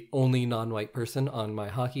the only non-white person on my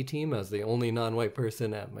hockey team. I was the only non-white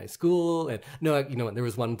person at my school. And no, you know what? There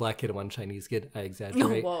was one black kid and one Chinese kid. I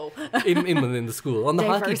exaggerate. Whoa. in the school. On the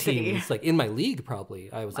hockey Diversity. teams, like in my league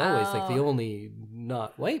probably, I was always like the only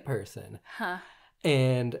not white person. Huh.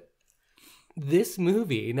 And this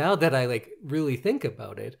movie, now that I like really think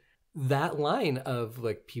about it, that line of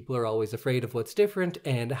like people are always afraid of what's different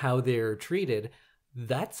and how they're treated,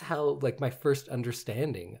 that's how like my first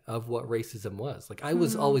understanding of what racism was. Like I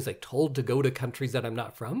was always like told to go to countries that I'm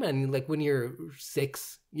not from, and like when you're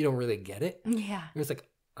 6 you don't really get it. Yeah. You're just like,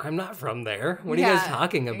 I'm not from there, what are you guys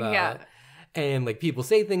talking about? Yeah. And like people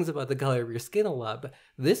say things about the color of your skin a lot, but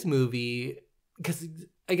this movie, because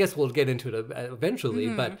I guess we'll get into it eventually,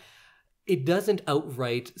 but it doesn't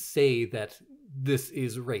outright say that this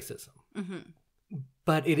is racism.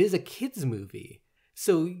 But it is a kids movie.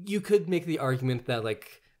 So you could make the argument that,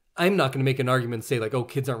 like, I'm not going to make an argument and say, like, oh,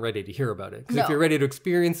 kids aren't ready to hear about it. Because if you're ready to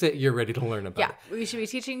experience it, you're ready to learn about it. Yeah, we should be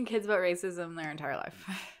teaching kids about racism their entire life.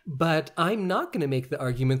 But I'm not going to make the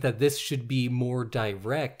argument that this should be more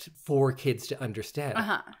direct for kids to understand.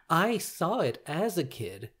 I saw it as a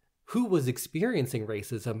kid who was experiencing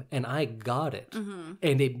racism, and I got it.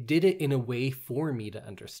 And it did it in a way for me to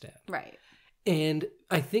understand. Right. And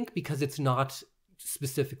I think because it's not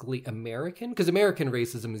specifically American, because American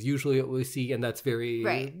racism is usually what we see, and that's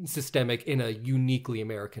very systemic in a uniquely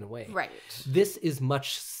American way. Right. This is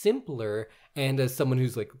much simpler, and as someone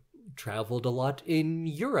who's like traveled a lot in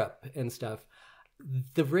Europe and stuff,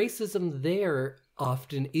 the racism there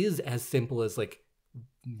often is as simple as like,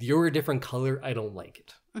 you're a different color, I don't like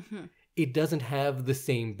it. It doesn't have the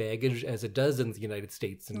same baggage as it does in the United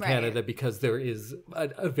States and Canada, because there is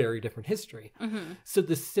a very different history. So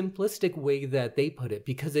the simplistic way that they put it,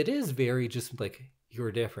 because it is very just like,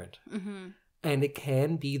 you're different. And it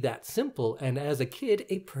can be that simple. And as a kid,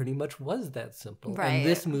 it pretty much was that simple. And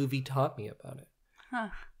this movie taught me about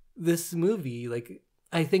it. This movie, like,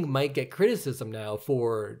 I think might get criticism now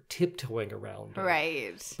for tiptoeing around it.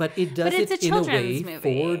 Right. But it does it in a way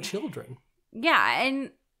movie. for children. Yeah,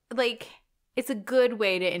 and like, it's a good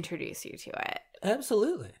way to introduce you to it.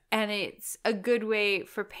 Absolutely. And it's a good way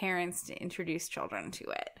for parents to introduce children to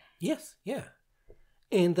it. Yes, yeah.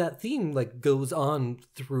 And that theme like goes on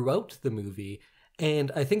throughout the movie.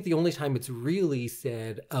 And I think the only time it's really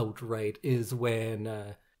said outright is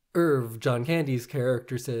when Irv, John Candy's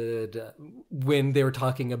character, said when they were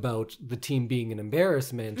talking about the team being an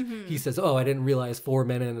embarrassment, he says, oh, I didn't realize 4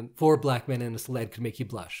 black men in a sled could make you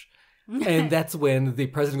blush. And that's when the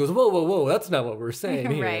president goes, whoa, that's not what we're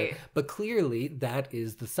saying here. Right. But clearly that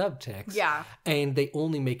is the subtext. Yeah. And they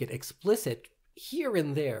only make it explicit here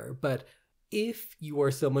and there. But if you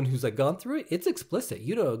are someone who's like gone through it, it's explicit.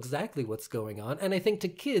 You know exactly what's going on. And I think to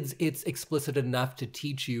kids, it's explicit enough to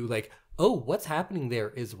teach you like, oh, what's happening there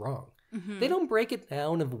is wrong. They don't break it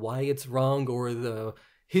down of why it's wrong or the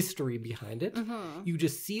history behind it. You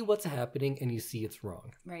just see what's happening and you see it's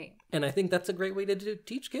wrong. Right. And I think that's a great way to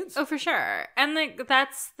teach kids. Oh, for sure. And like,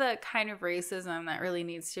 that's the kind of racism that really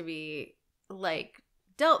needs to be like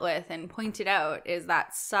dealt with and pointed out, is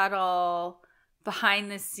that subtle, behind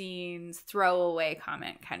the scenes, throwaway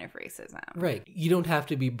comment kind of racism. Right. You don't have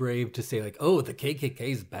to be brave to say like, oh, the KKK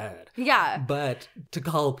is bad. Yeah. But to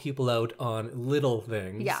call people out on little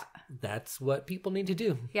things, yeah, that's what people need to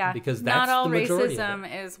do. Yeah. Because that's not all the majority racism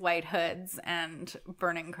of it. Is white hoods and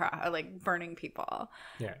burning people.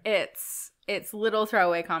 Yeah. It's little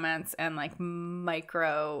throwaway comments and like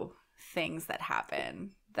micro things that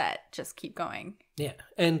happen that just keep going. Yeah.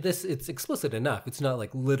 And it's explicit enough. It's not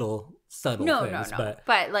like little subtle things. No.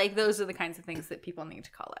 But like, those are the kinds of things that people need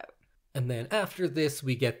to call out. And then after this,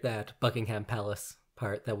 we get that Buckingham Palace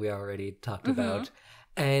part that we already talked about.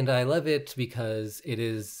 And I love it because it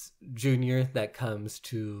is Junior that comes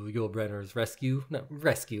to Yul Brynner's rescue. No,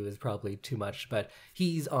 rescue is probably too much, but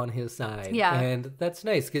he's on his side. Yeah. And that's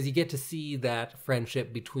nice because you get to see that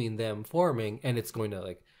friendship between them forming, and it's going to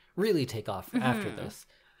like really take off after this.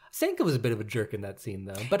 Sanka was a bit of a jerk in that scene,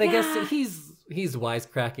 though. But I guess he's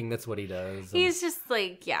wisecracking. That's what he does. He's just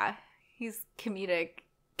like, he's comedic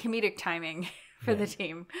timing for the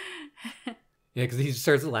team. Yeah, because he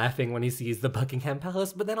starts laughing when he sees the Buckingham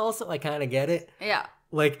Palace. But then also, I kind of get it. Yeah.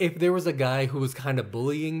 Like, if there was a guy who was kind of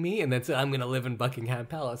bullying me and then said, I'm going to live in Buckingham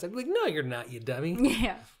Palace, I'd be like, no, you're not, you dummy.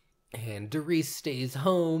 Yeah. And Doris stays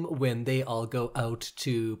home when they all go out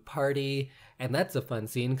to party. And that's a fun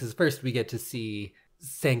scene because first we get to see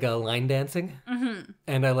Sanka line dancing.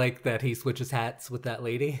 And I like that he switches hats with that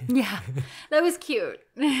lady. Yeah, that was cute.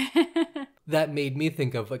 That made me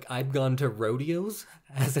think of, like, I've gone to rodeos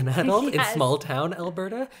as an adult in small town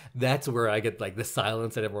Alberta. That's where I get, like, the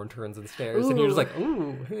silence and everyone turns and stares. And you're just like,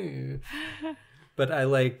 ooh, hey. But I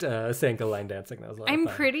liked Sanka line dancing. That was a lot of I'm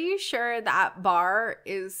fun. pretty sure that bar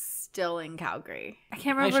is still in Calgary. I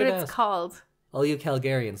can't remember what it's called. All you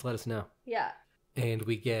Calgarians, let us know. Yeah. And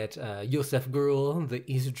we get Josef Gruel, the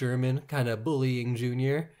East German, kind of bullying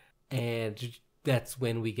Junior. And that's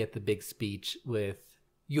when we get the big speech with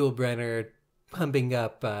Yul Brynner pumping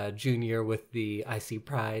up Junior with the I see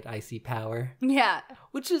pride, I see power. Yeah.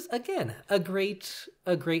 Which is, again, a great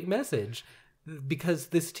message. Because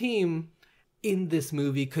this team in this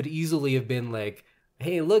movie could easily have been like,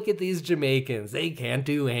 hey, look at these Jamaicans. They can't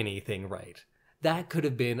do anything right. That could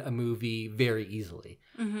have been a movie very easily.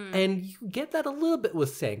 And you get that a little bit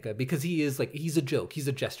with Sanka because he's a joke. He's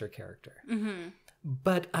a jester character.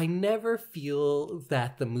 But I never feel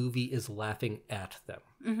that the movie is laughing at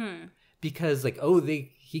them. Because like,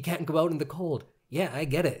 he can't go out in the cold. Yeah, I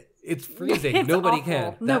get it. It's freezing. It's Nobody awful.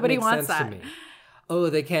 can. Nobody makes wants sense that. to me. Oh,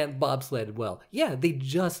 they can't bobsled well. Yeah, they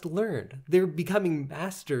just learned. They're becoming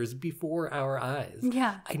masters before our eyes.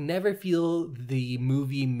 Yeah. I never feel the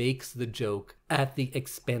movie makes the joke at the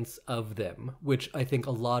expense of them, which I think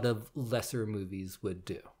a lot of lesser movies would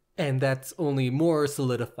do. And that's only more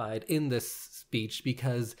solidified in this speech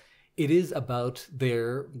because it is about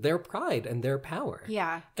their pride and their power.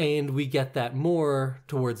 Yeah. And we get that more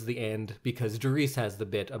towards the end because Doris has the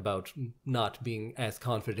bit about not being as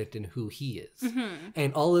confident in who he is.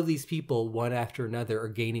 And all of these people, one after another, are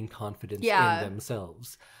gaining confidence in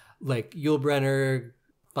themselves. Like, Yul Brynner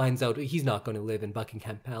finds out he's not going to live in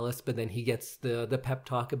Buckingham Palace, but then he gets the pep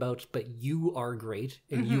talk about, but you are great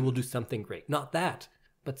and you will do something great. Not that,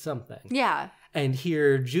 but something. Yeah. And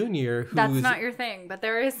here, Junior, who's... That's not your thing, but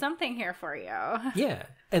there is something here for you. Yeah.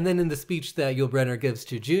 And then in the speech that Yul Brynner gives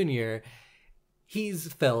to Junior, he's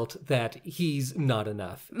felt that he's not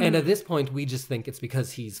enough. And at this point, we just think it's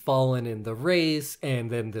because he's fallen in the race, and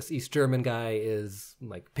then this East German guy is,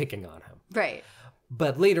 like, picking on him. Right.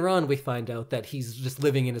 But later on, we find out that he's just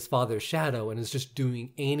living in his father's shadow and is just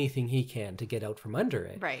doing anything he can to get out from under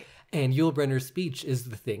it. Right. And Yul Brynner's speech is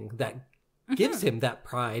the thing that gives him that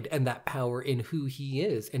pride and that power in who he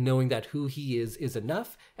is, and knowing that who he is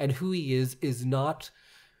enough, and who he is not,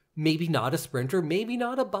 maybe not a sprinter, maybe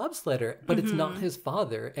not a bobsledder, but it's not his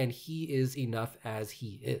father, and he is enough as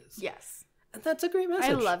he is. Yes. And that's a great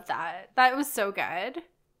message. I love that. That was so good.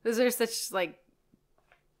 Those are such, like,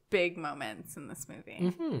 big moments in this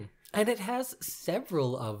movie. And it has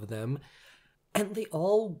several of them, and they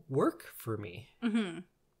all work for me.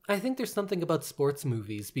 I think there's something about sports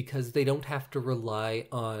movies because they don't have to rely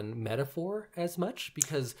on metaphor as much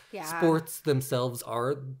because sports themselves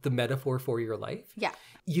are the metaphor for your life. Yeah.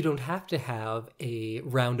 You don't have to have a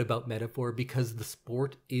roundabout metaphor because the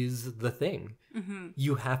sport is the thing.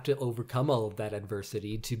 You have to overcome all of that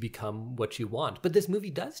adversity to become what you want. But this movie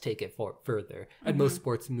does take it further, and most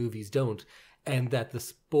sports movies don't. And that the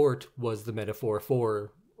sport was the metaphor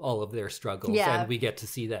for all of their struggles, and we get to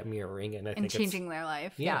see that mirroring, and I think changing their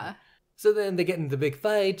life. Yeah. So then they get in the big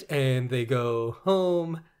fight, and they go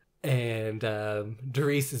home, and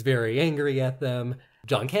Doris is very angry at them.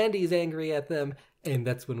 John Candy's angry at them, and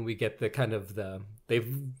that's when we get the kind of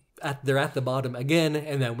they're at the bottom again,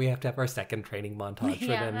 and then we have to have our second training montage for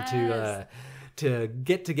them to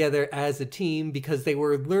get together as a team because they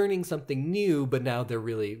were learning something new, but now they're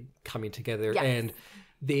really coming together and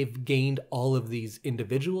they've gained all of these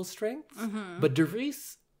individual strengths, but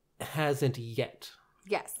Doris hasn't yet.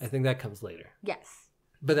 Yes. I think that comes later. Yes.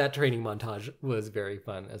 But that training montage was very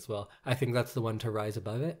fun as well. I think that's the one to rise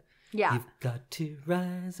above it. Yeah. You've got to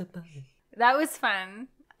rise above it. That was fun.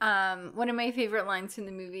 One of my favorite lines from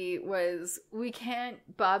the movie was, "We can't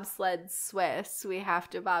bobsled Swiss, we have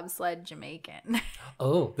to bobsled Jamaican."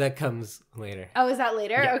 Oh, that comes later. Oh, is that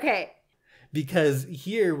later? Yeah. Okay. Because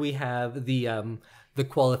here we have the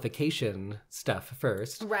qualification stuff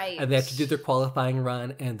first. Right. And they have to do their qualifying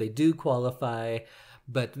run, and they do qualify.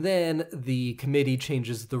 But then the committee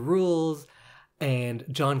changes the rules, and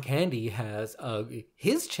John Candy has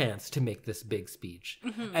his chance to make this big speech.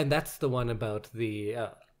 Mm-hmm. And that's the one about the...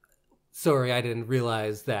 sorry, I didn't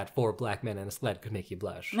realize that 4 black men in a sled could make you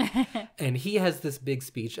blush. And he has this big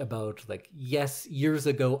speech about, like, yes, years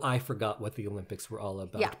ago, I forgot what the Olympics were all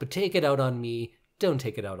about. Yeah. But take it out on me. Don't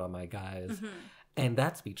take it out on my guys. Mm-hmm. And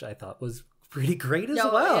that speech, I thought, was pretty great as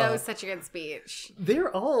well. That was such a good speech.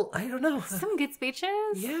 They're all, I don't know. Some good speeches.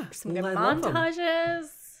 Yeah. Some good montages.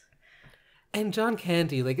 And John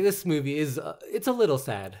Candy, like, this movie is, it's a little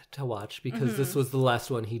sad to watch because this was the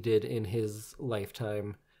last one he did in his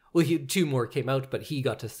lifetime. Well, 2 more came out, but he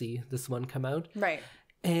got to see this one come out. Right.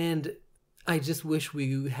 And I just wish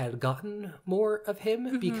we had gotten more of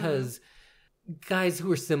him because guys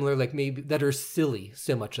who are similar, like maybe that are silly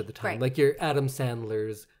so much of the time, like your Adam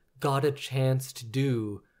Sandlers got a chance to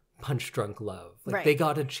do Punch Drunk Love. Like they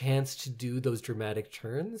got a chance to do those dramatic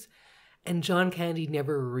turns. And John Candy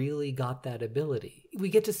never really got that ability. We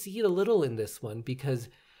get to see it a little in this one because...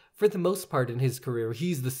 for the most part in his career,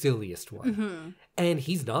 he's the silliest one. Mm-hmm. And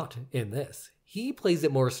he's not in this. He plays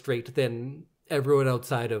it more straight than everyone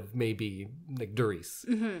outside of maybe like Doris.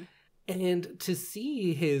 Mm-hmm. And to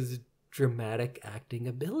see his dramatic acting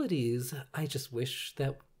abilities, I just wish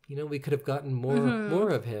that, you know, we could have gotten more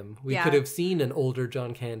of him. We could have seen an older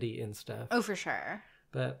John Candy and stuff. Oh, for sure.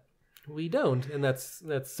 But we don't, and that's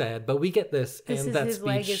sad. But we get this and is that his speech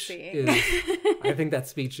legacy. Is, I think that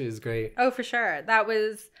speech is great. Oh, for sure. That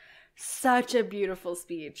was such a beautiful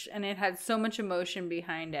speech, and it had so much emotion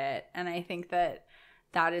behind it, and I think that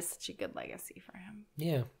is such a good legacy for him.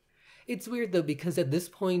 Yeah. It's weird, though, because at this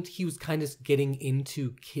point, he was kind of getting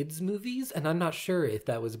into kids' movies, and I'm not sure if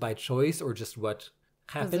that was by choice or just what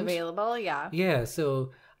happened. Was available, yeah. Yeah,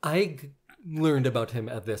 so I learned about him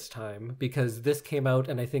at this time, because this came out,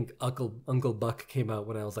 and I think Uncle Buck came out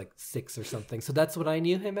when I was like 6 or something, so that's what I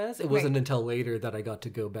knew him as. It wasn't until later that I got to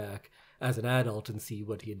go back as an adult and see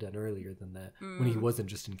what he had done earlier than that, when he wasn't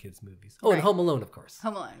just in kids' movies. Oh, and Home Alone, of course.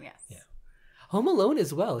 Home Alone, yes. Yeah. Home Alone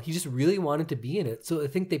as well. He just really wanted to be in it, so I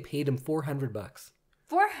think they paid him $400.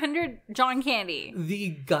 $400 John Candy. The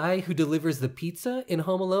guy who delivers the pizza in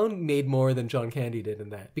Home Alone made more than John Candy did in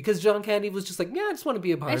that. Because John Candy was just like, yeah, I just want to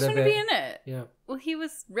be a part of it. I just want to be in it. Yeah. Well, he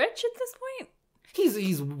was rich at this point.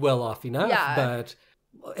 He's well off enough, but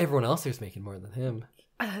everyone else there's making more than him.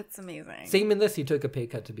 That's amazing. Same in this. He took a pay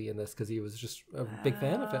cut to be in this because he was just a big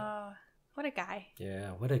fan of it. What a guy.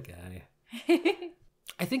 Yeah, what a guy.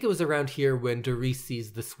 I think it was around here when Doris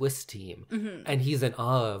sees the Swiss team and he's in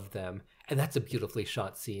awe of them. And that's a beautifully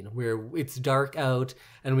shot scene where it's dark out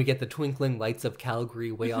and we get the twinkling lights of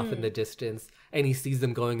Calgary way off in the distance. And he sees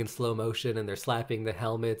them going in slow motion and they're slapping the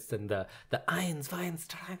helmets and the eins, feins,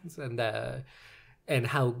 times and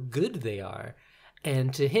how good they are.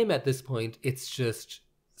 And to him at this point, it's just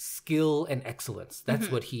skill and excellence. That's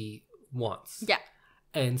what he wants. Yeah.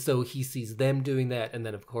 And so he sees them doing that. And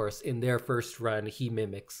then, of course, in their first run, he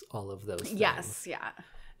mimics all of those things. Yes, yeah.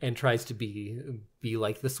 And tries to be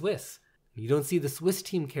like the Swiss. You don't see the Swiss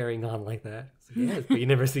team carrying on like that. So, yes, but you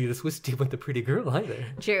never see the Swiss team with the pretty girl either.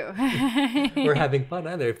 True. Or having fun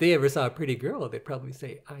either. If they ever saw a pretty girl, they'd probably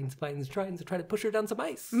say, eins, feins, treins, and try to push her down some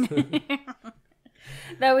ice.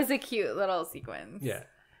 That was a cute little sequence. Yeah.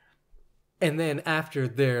 And then after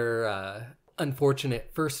their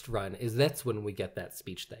unfortunate first run that's when we get that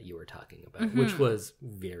speech that you were talking about, which was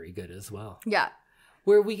very good as well. Yeah.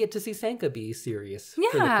 Where we get to see Sanka be serious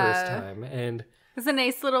for the first time. And it's a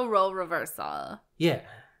nice little role reversal. Yeah.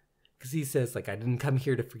 Because he says, like, I didn't come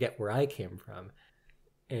here to forget where I came from.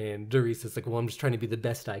 And Doris is like, well, I'm just trying to be the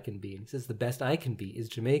best I can be. And he says, the best I can be is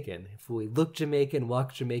Jamaican. If we look Jamaican,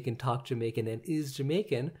 walk Jamaican, talk Jamaican, and is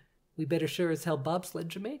Jamaican, we better sure as hell bobsled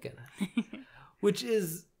Jamaican. Which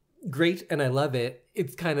is great, and I love it.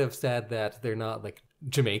 It's kind of sad that they're not, like,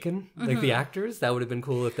 Jamaican, like the actors. That would have been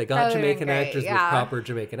cool if they got Jamaican actors with proper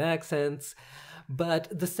Jamaican accents. But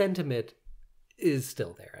the sentiment is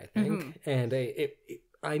still there, I think. And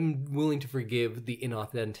I'm willing to forgive the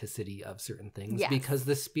inauthenticity of certain things because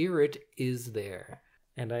the spirit is there.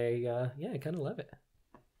 And I kind of love it.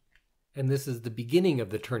 And this is the beginning of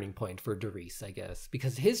the turning point for Doris, I guess,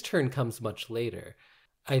 because his turn comes much later.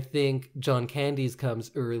 I think John Candy's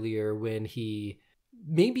comes earlier when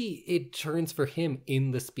maybe it turns for him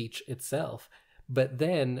in the speech itself. But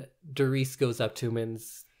then Doris goes up to him and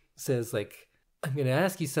says, like, I'm going to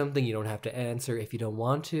ask you something you don't have to answer if you don't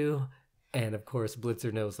want to. And of course,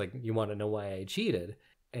 Blitzer knows, like, you want to know why I cheated.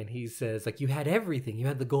 And he says, like, you had everything. You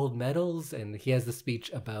had the gold medals. And he has the speech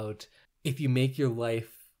about if you make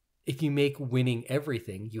winning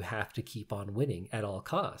everything, you have to keep on winning at all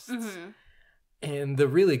costs. Mm-hmm. And the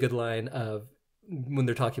really good line of when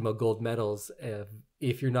they're talking about gold medals,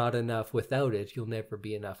 if you're not enough without it, you'll never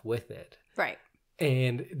be enough with it. Right.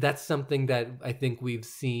 And that's something that I think we've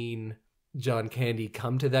seen John Candy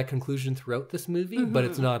come to that conclusion throughout this movie, mm-hmm. but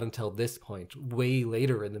it's not until this point, way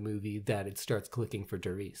later in the movie, that it starts clicking for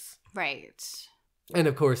Doris. Right. And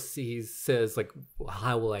of course, he says, like,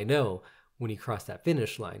 how will I know? When you cross that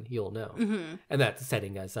finish line, you'll know. Mm-hmm. And that's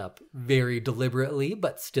setting us up very deliberately,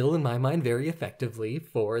 but still, in my mind, very effectively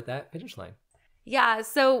for that finish line. Yeah,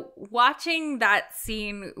 so watching that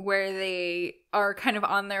scene where they are kind of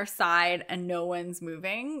on their side and no one's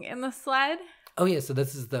moving in the sled. Oh, yeah, so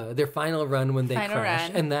this is their final run when they crash,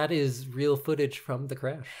 and that is real footage from the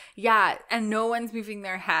crash. Yeah, and no one's moving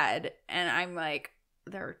their head, and I'm like,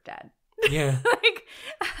 they're dead. Yeah. Like,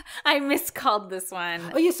 I miscalled this one.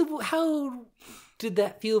 Oh, yeah, so how did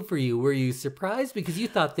that feel for you? Were you surprised? Because you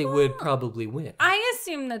thought they would probably win. I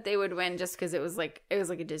assumed that they would win just because it was like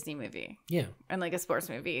a Disney movie. Yeah. And like a sports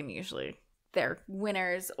movie, and usually they're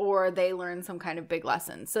winners or they learn some kind of big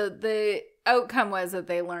lesson. So the outcome was that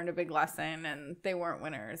they learned a big lesson and they weren't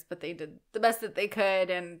winners, but they did the best that they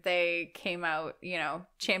could and they came out,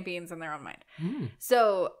 champions in their own mind.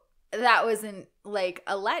 So that wasn't like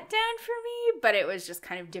a letdown for me, but it was just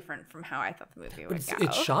kind of different from how I thought the movie would go.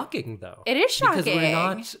 It's shocking, though. It is shocking. Because we're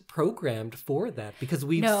not programmed for that. Because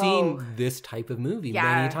we've seen this type of movie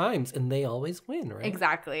many times, and they always win, right?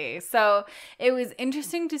 Exactly. So it was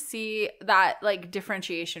interesting to see that, like,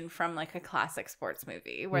 differentiation from, like, a classic sports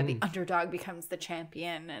movie where the underdog becomes the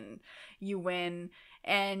champion and you win.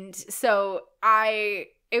 And so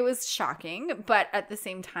it was shocking, but at the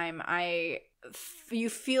same time, you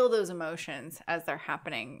feel those emotions as they're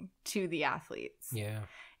happening to the athletes. Yeah.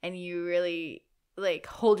 And you really like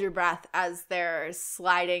hold your breath as they're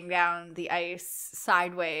sliding down the ice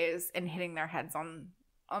sideways and hitting their heads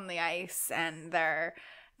on the ice, and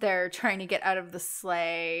they're trying to get out of the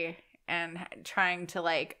sleigh and trying to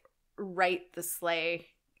like right the sleigh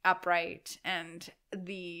upright, and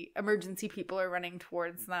the emergency people are running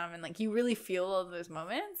towards them, and like you really feel all those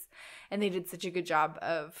moments, and they did such a good job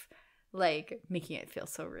of like making it feel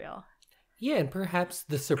so real. Yeah, and perhaps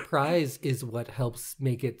the surprise is what helps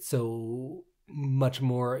make it so much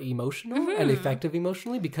more emotional and effective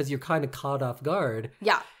emotionally, because you're kind of caught off guard.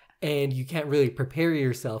 Yeah. And you can't really prepare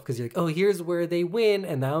yourself because you're like, oh, here's where they win,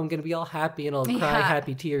 and now I'm going to be all happy and I'll cry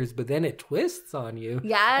happy tears. But then it twists on you.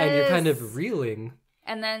 Yes. And you're kind of reeling.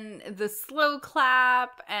 And then the slow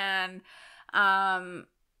clap and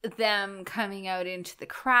them coming out into the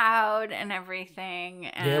crowd and everything.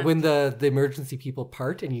 And yeah, when the emergency people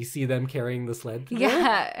part and you see them carrying the sled through.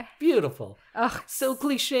 Yeah. Beautiful. Oh, so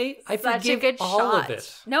cliche. I such forgive a good all shot. of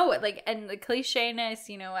it. No, like, and the clichéness,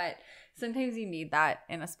 you know what? Sometimes you need that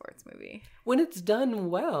in a sports movie. When it's done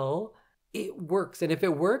well, it works. And if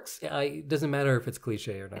it works, it doesn't matter if it's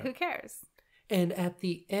cliche or not. Who cares? And at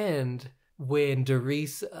the end, when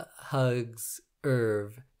Doris hugs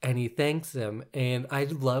Irv and he thanks him, and I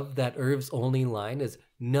love that Irv's only line is,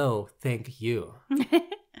 "No, thank you."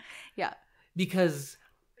 Yeah. Because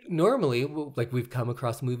normally, like, we've come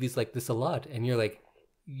across movies like this a lot, and you're like,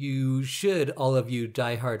 you should, all of you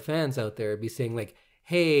diehard fans out there, be saying like,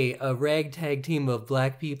 hey, a ragtag team of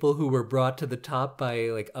black people who were brought to the top by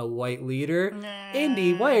like a white leader.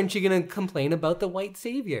 Indy, why aren't you going to complain about the white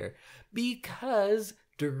savior? Because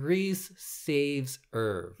Doris saves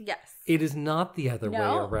Irv. Yes. It is not the other way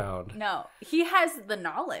around. No. He has the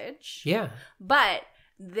knowledge. Yeah. But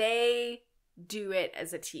they do it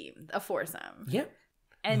as a team, a foursome. Yeah.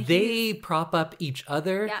 And they prop up each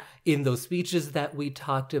other in those speeches that we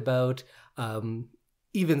talked about.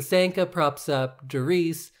 Even Sanka props up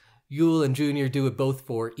Doris. Yule and Junior do it both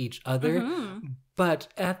for each other. But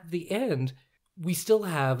at the end, we still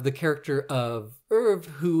have the character of Irv,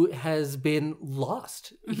 who has been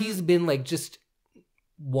lost. He's been like just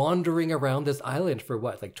wandering around this island for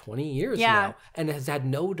what, like 20 years now, and has had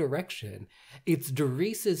no direction. It's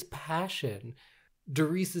Doris's passion,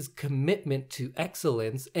 Doris's commitment to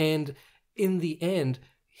excellence, and in the end,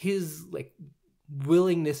 his like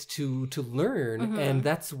willingness to learn, and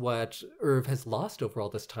that's what Irv has lost over all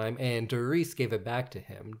this time, and Doris gave it back to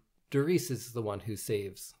him. Doris is the one who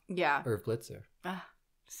saves Irv Blitzer.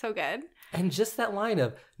 So good. And just that line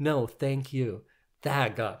of, "No, thank you,"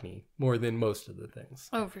 that got me more than most of the things.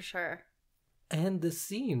 Oh, for sure. And the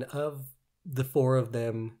scene of the four of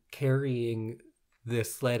them carrying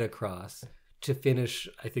this sled across to finish,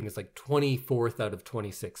 I think it's like 24th out of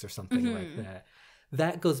 26 or something like that.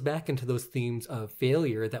 That goes back into those themes of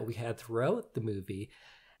failure that we had throughout the movie.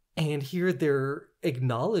 And here they're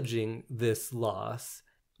acknowledging this loss,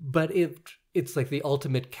 but it's like the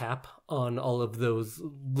ultimate cap on all of those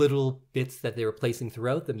little bits that they were placing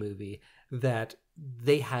throughout the movie, that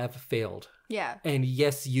they have failed. Yeah. And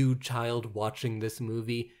yes, you child watching this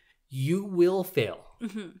movie, you will fail.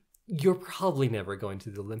 You're probably never going to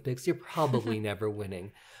the Olympics. You're probably never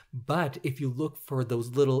winning. But if you look for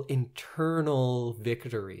those little internal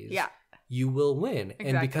victories, you will win. Exactly.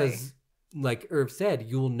 And because, like Irv said,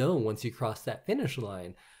 you'll know once you cross that finish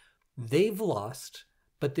line. They've lost,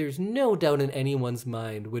 but there's no doubt in anyone's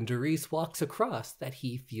mind when Doris walks across that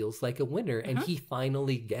he feels like a winner, and he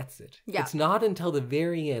finally gets it. Yeah. It's not until the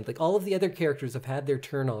very end. Like, all of the other characters have had their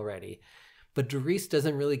turn already. But Doris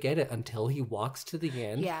doesn't really get it until he walks to the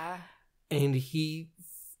end. Yeah. And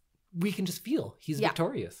we can just feel he's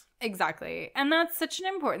victorious. Exactly. And that's such an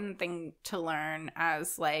important thing to learn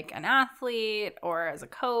as like an athlete or as a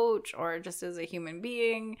coach or just as a human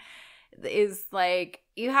being, is like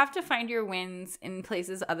you have to find your wins in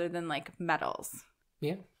places other than like medals.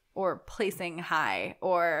 Yeah. Or placing high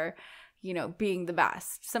or, you know, being the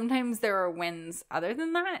best. Sometimes there are wins other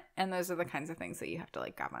than that. And those are the kinds of things that you have to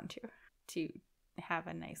like grab onto to have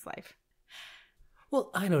a nice life.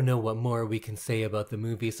 Well, I don't know what more we can say about the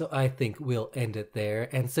movie, so I think we'll end it there.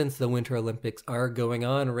 And since the Winter Olympics are going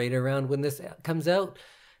on right around when this comes out,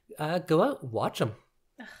 go out, watch them.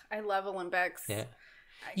 I love Olympics. Yeah.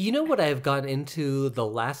 You know what I've gotten into the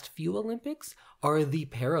last few Olympics are the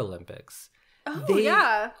Paralympics. Oh,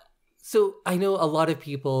 yeah. So I know a lot of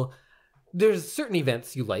people, there's certain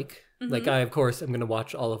events you like. Like, I, of course, am going to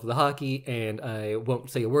watch all of the hockey, and I won't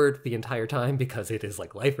say a word the entire time because it is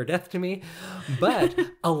like life or death to me. But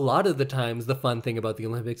a lot of the times, the fun thing about the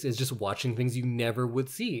Olympics is just watching things you never would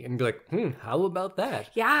see and be like, how about that?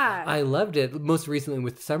 Yeah. I loved it. Most recently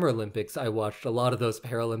with Summer Olympics, I watched a lot of those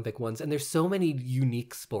Paralympic ones, and there's so many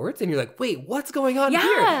unique sports, and you're like, wait, what's going on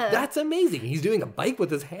here? That's amazing. He's doing a bike with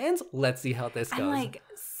his hands. Let's see how this goes. I'm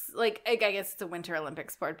like I guess it's a Winter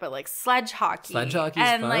Olympic sport, but like sledge hockey. Sledge hockey's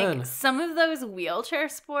and fun. Like some of those wheelchair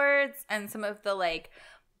sports and some of the like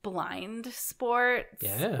blind sports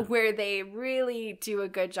where they really do a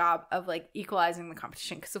good job of like equalizing the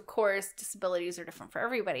competition. Because of course disabilities are different for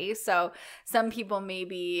everybody. So some people may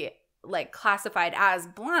be like classified as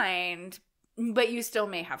blind, but you still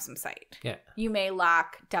may have some sight. Yeah. You may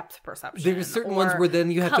lack depth perception. There's certain ones where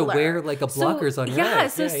then you have to wear like a blockers on your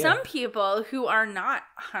eyes. So some people who are not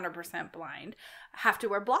 100% blind have to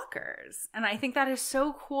wear blockers. And I think that is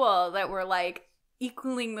so cool that we're like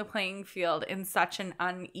equaling the playing field in such an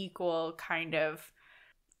unequal kind of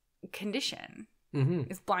condition.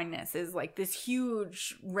 Is blindness is like this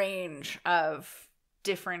huge range of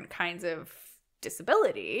different kinds of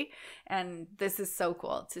disability, and this is so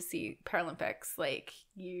cool to see Paralympics. Like,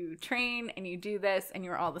 you train and you do this and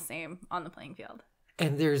you're all the same on the playing field.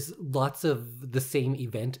 And there's lots of the same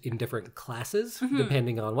event in different classes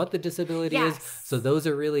depending on what the disability is, so those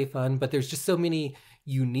are really fun. But there's just so many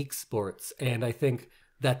unique sports, and I think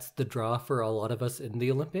that's the draw for a lot of us in the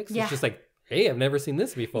Olympics. It's just like, hey, I've never seen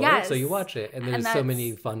this before, so you watch it. And there's so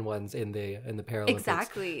many fun ones in the Paralympics.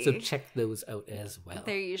 Exactly. So check those out as well.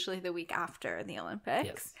 They're usually the week after the Olympics.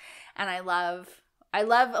 Yes. And I love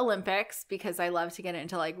Olympics because I love to get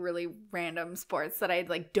into like really random sports that I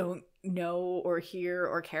like don't know or hear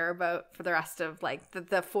or care about for the rest of like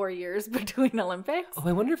the 4 years between Olympics. Oh,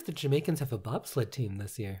 I wonder if the Jamaicans have a bobsled team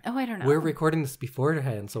this year. Oh, I don't know. We're recording this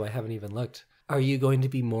beforehand, so I haven't even looked. Are you going to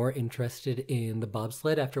be more interested in the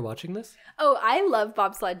bobsled after watching this? Oh, I love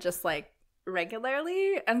bobsled just like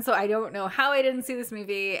regularly. And so I don't know how I didn't see this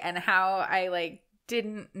movie and how I like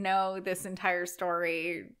didn't know this entire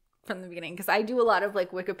story from the beginning. Because I do a lot of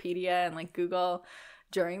like Wikipedia and like Google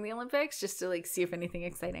during the Olympics just to like see if anything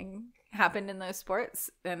exciting happened in those sports.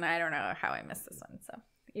 And I don't know how I missed this one. So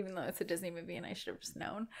even though it's a Disney movie and I should have just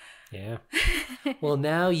known. Yeah. Well,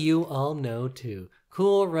 now you all know too.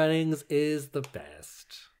 Cool Runnings is the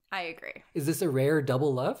best. I agree. Is this a rare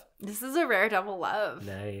double love? This is a rare double love.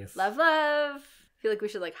 Nice. Love, love. I feel like we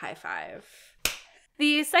should like high five.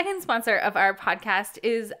 The second sponsor of our podcast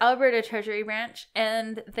is Alberta Treasury Branch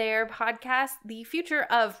and their podcast, The Future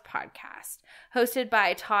of Podcast, hosted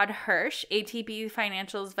by Todd Hirsch, ATB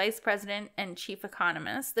Financial's Vice President and Chief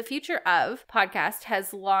Economist. The Future of Podcast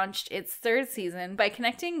has launched its third season by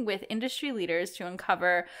connecting with industry leaders to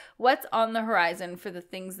uncover what's on the horizon for the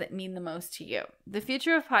things that mean the most to you. The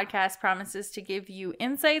Future of Podcast promises to give you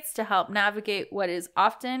insights to help navigate what is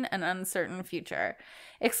often an uncertain future.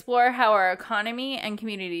 Explore how our economy and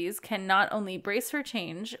communities can not only brace for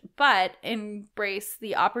change, but embrace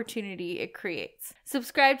the opportunity it creates.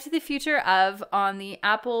 Subscribe to The Future of on the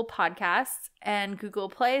Apple Podcasts and Google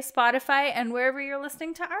Play, Spotify, and wherever you're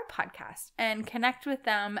listening to our podcast. And connect with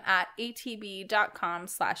them at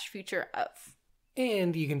atb.com/futureof.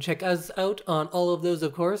 And you can check us out on all of those,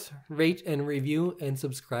 of course. Rate and review and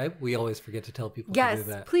subscribe. We always forget to tell people to do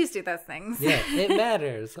that. Yes, please do those things. Yeah, it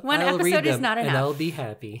matters. One I'll read episode is them not enough. and I'll be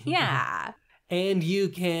happy. Yeah. And you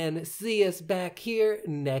can see us back here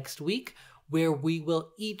next week, where we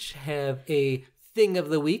will each have a thing of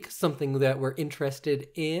the week, something that we're interested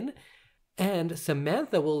in. And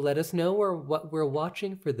Samantha will let us know what we're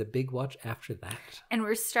watching for the big watch after that. And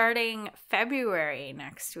we're starting February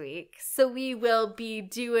next week. So we will be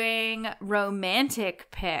doing romantic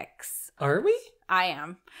picks. Are we? I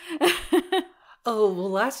am. Oh, well,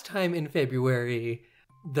 last time in February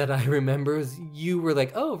that I remember is you were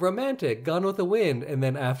like, oh, romantic, Gone with the Wind. And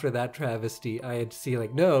then after that travesty, I had to see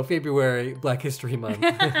like, no, February, Black History Month.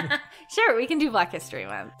 Sure, we can do Black History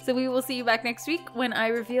Month. So we will see you back next week when I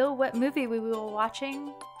reveal what movie we will be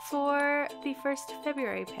watching for the first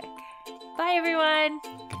February pick. Bye, everyone.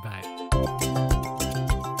 Goodbye.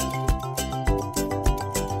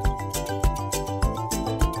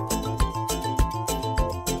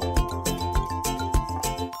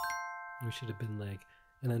 We should have been like,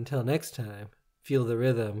 and until next time, feel the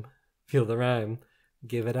rhythm, feel the rhyme,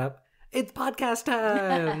 give it up. It's podcast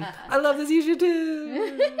time. I love this. You should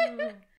too.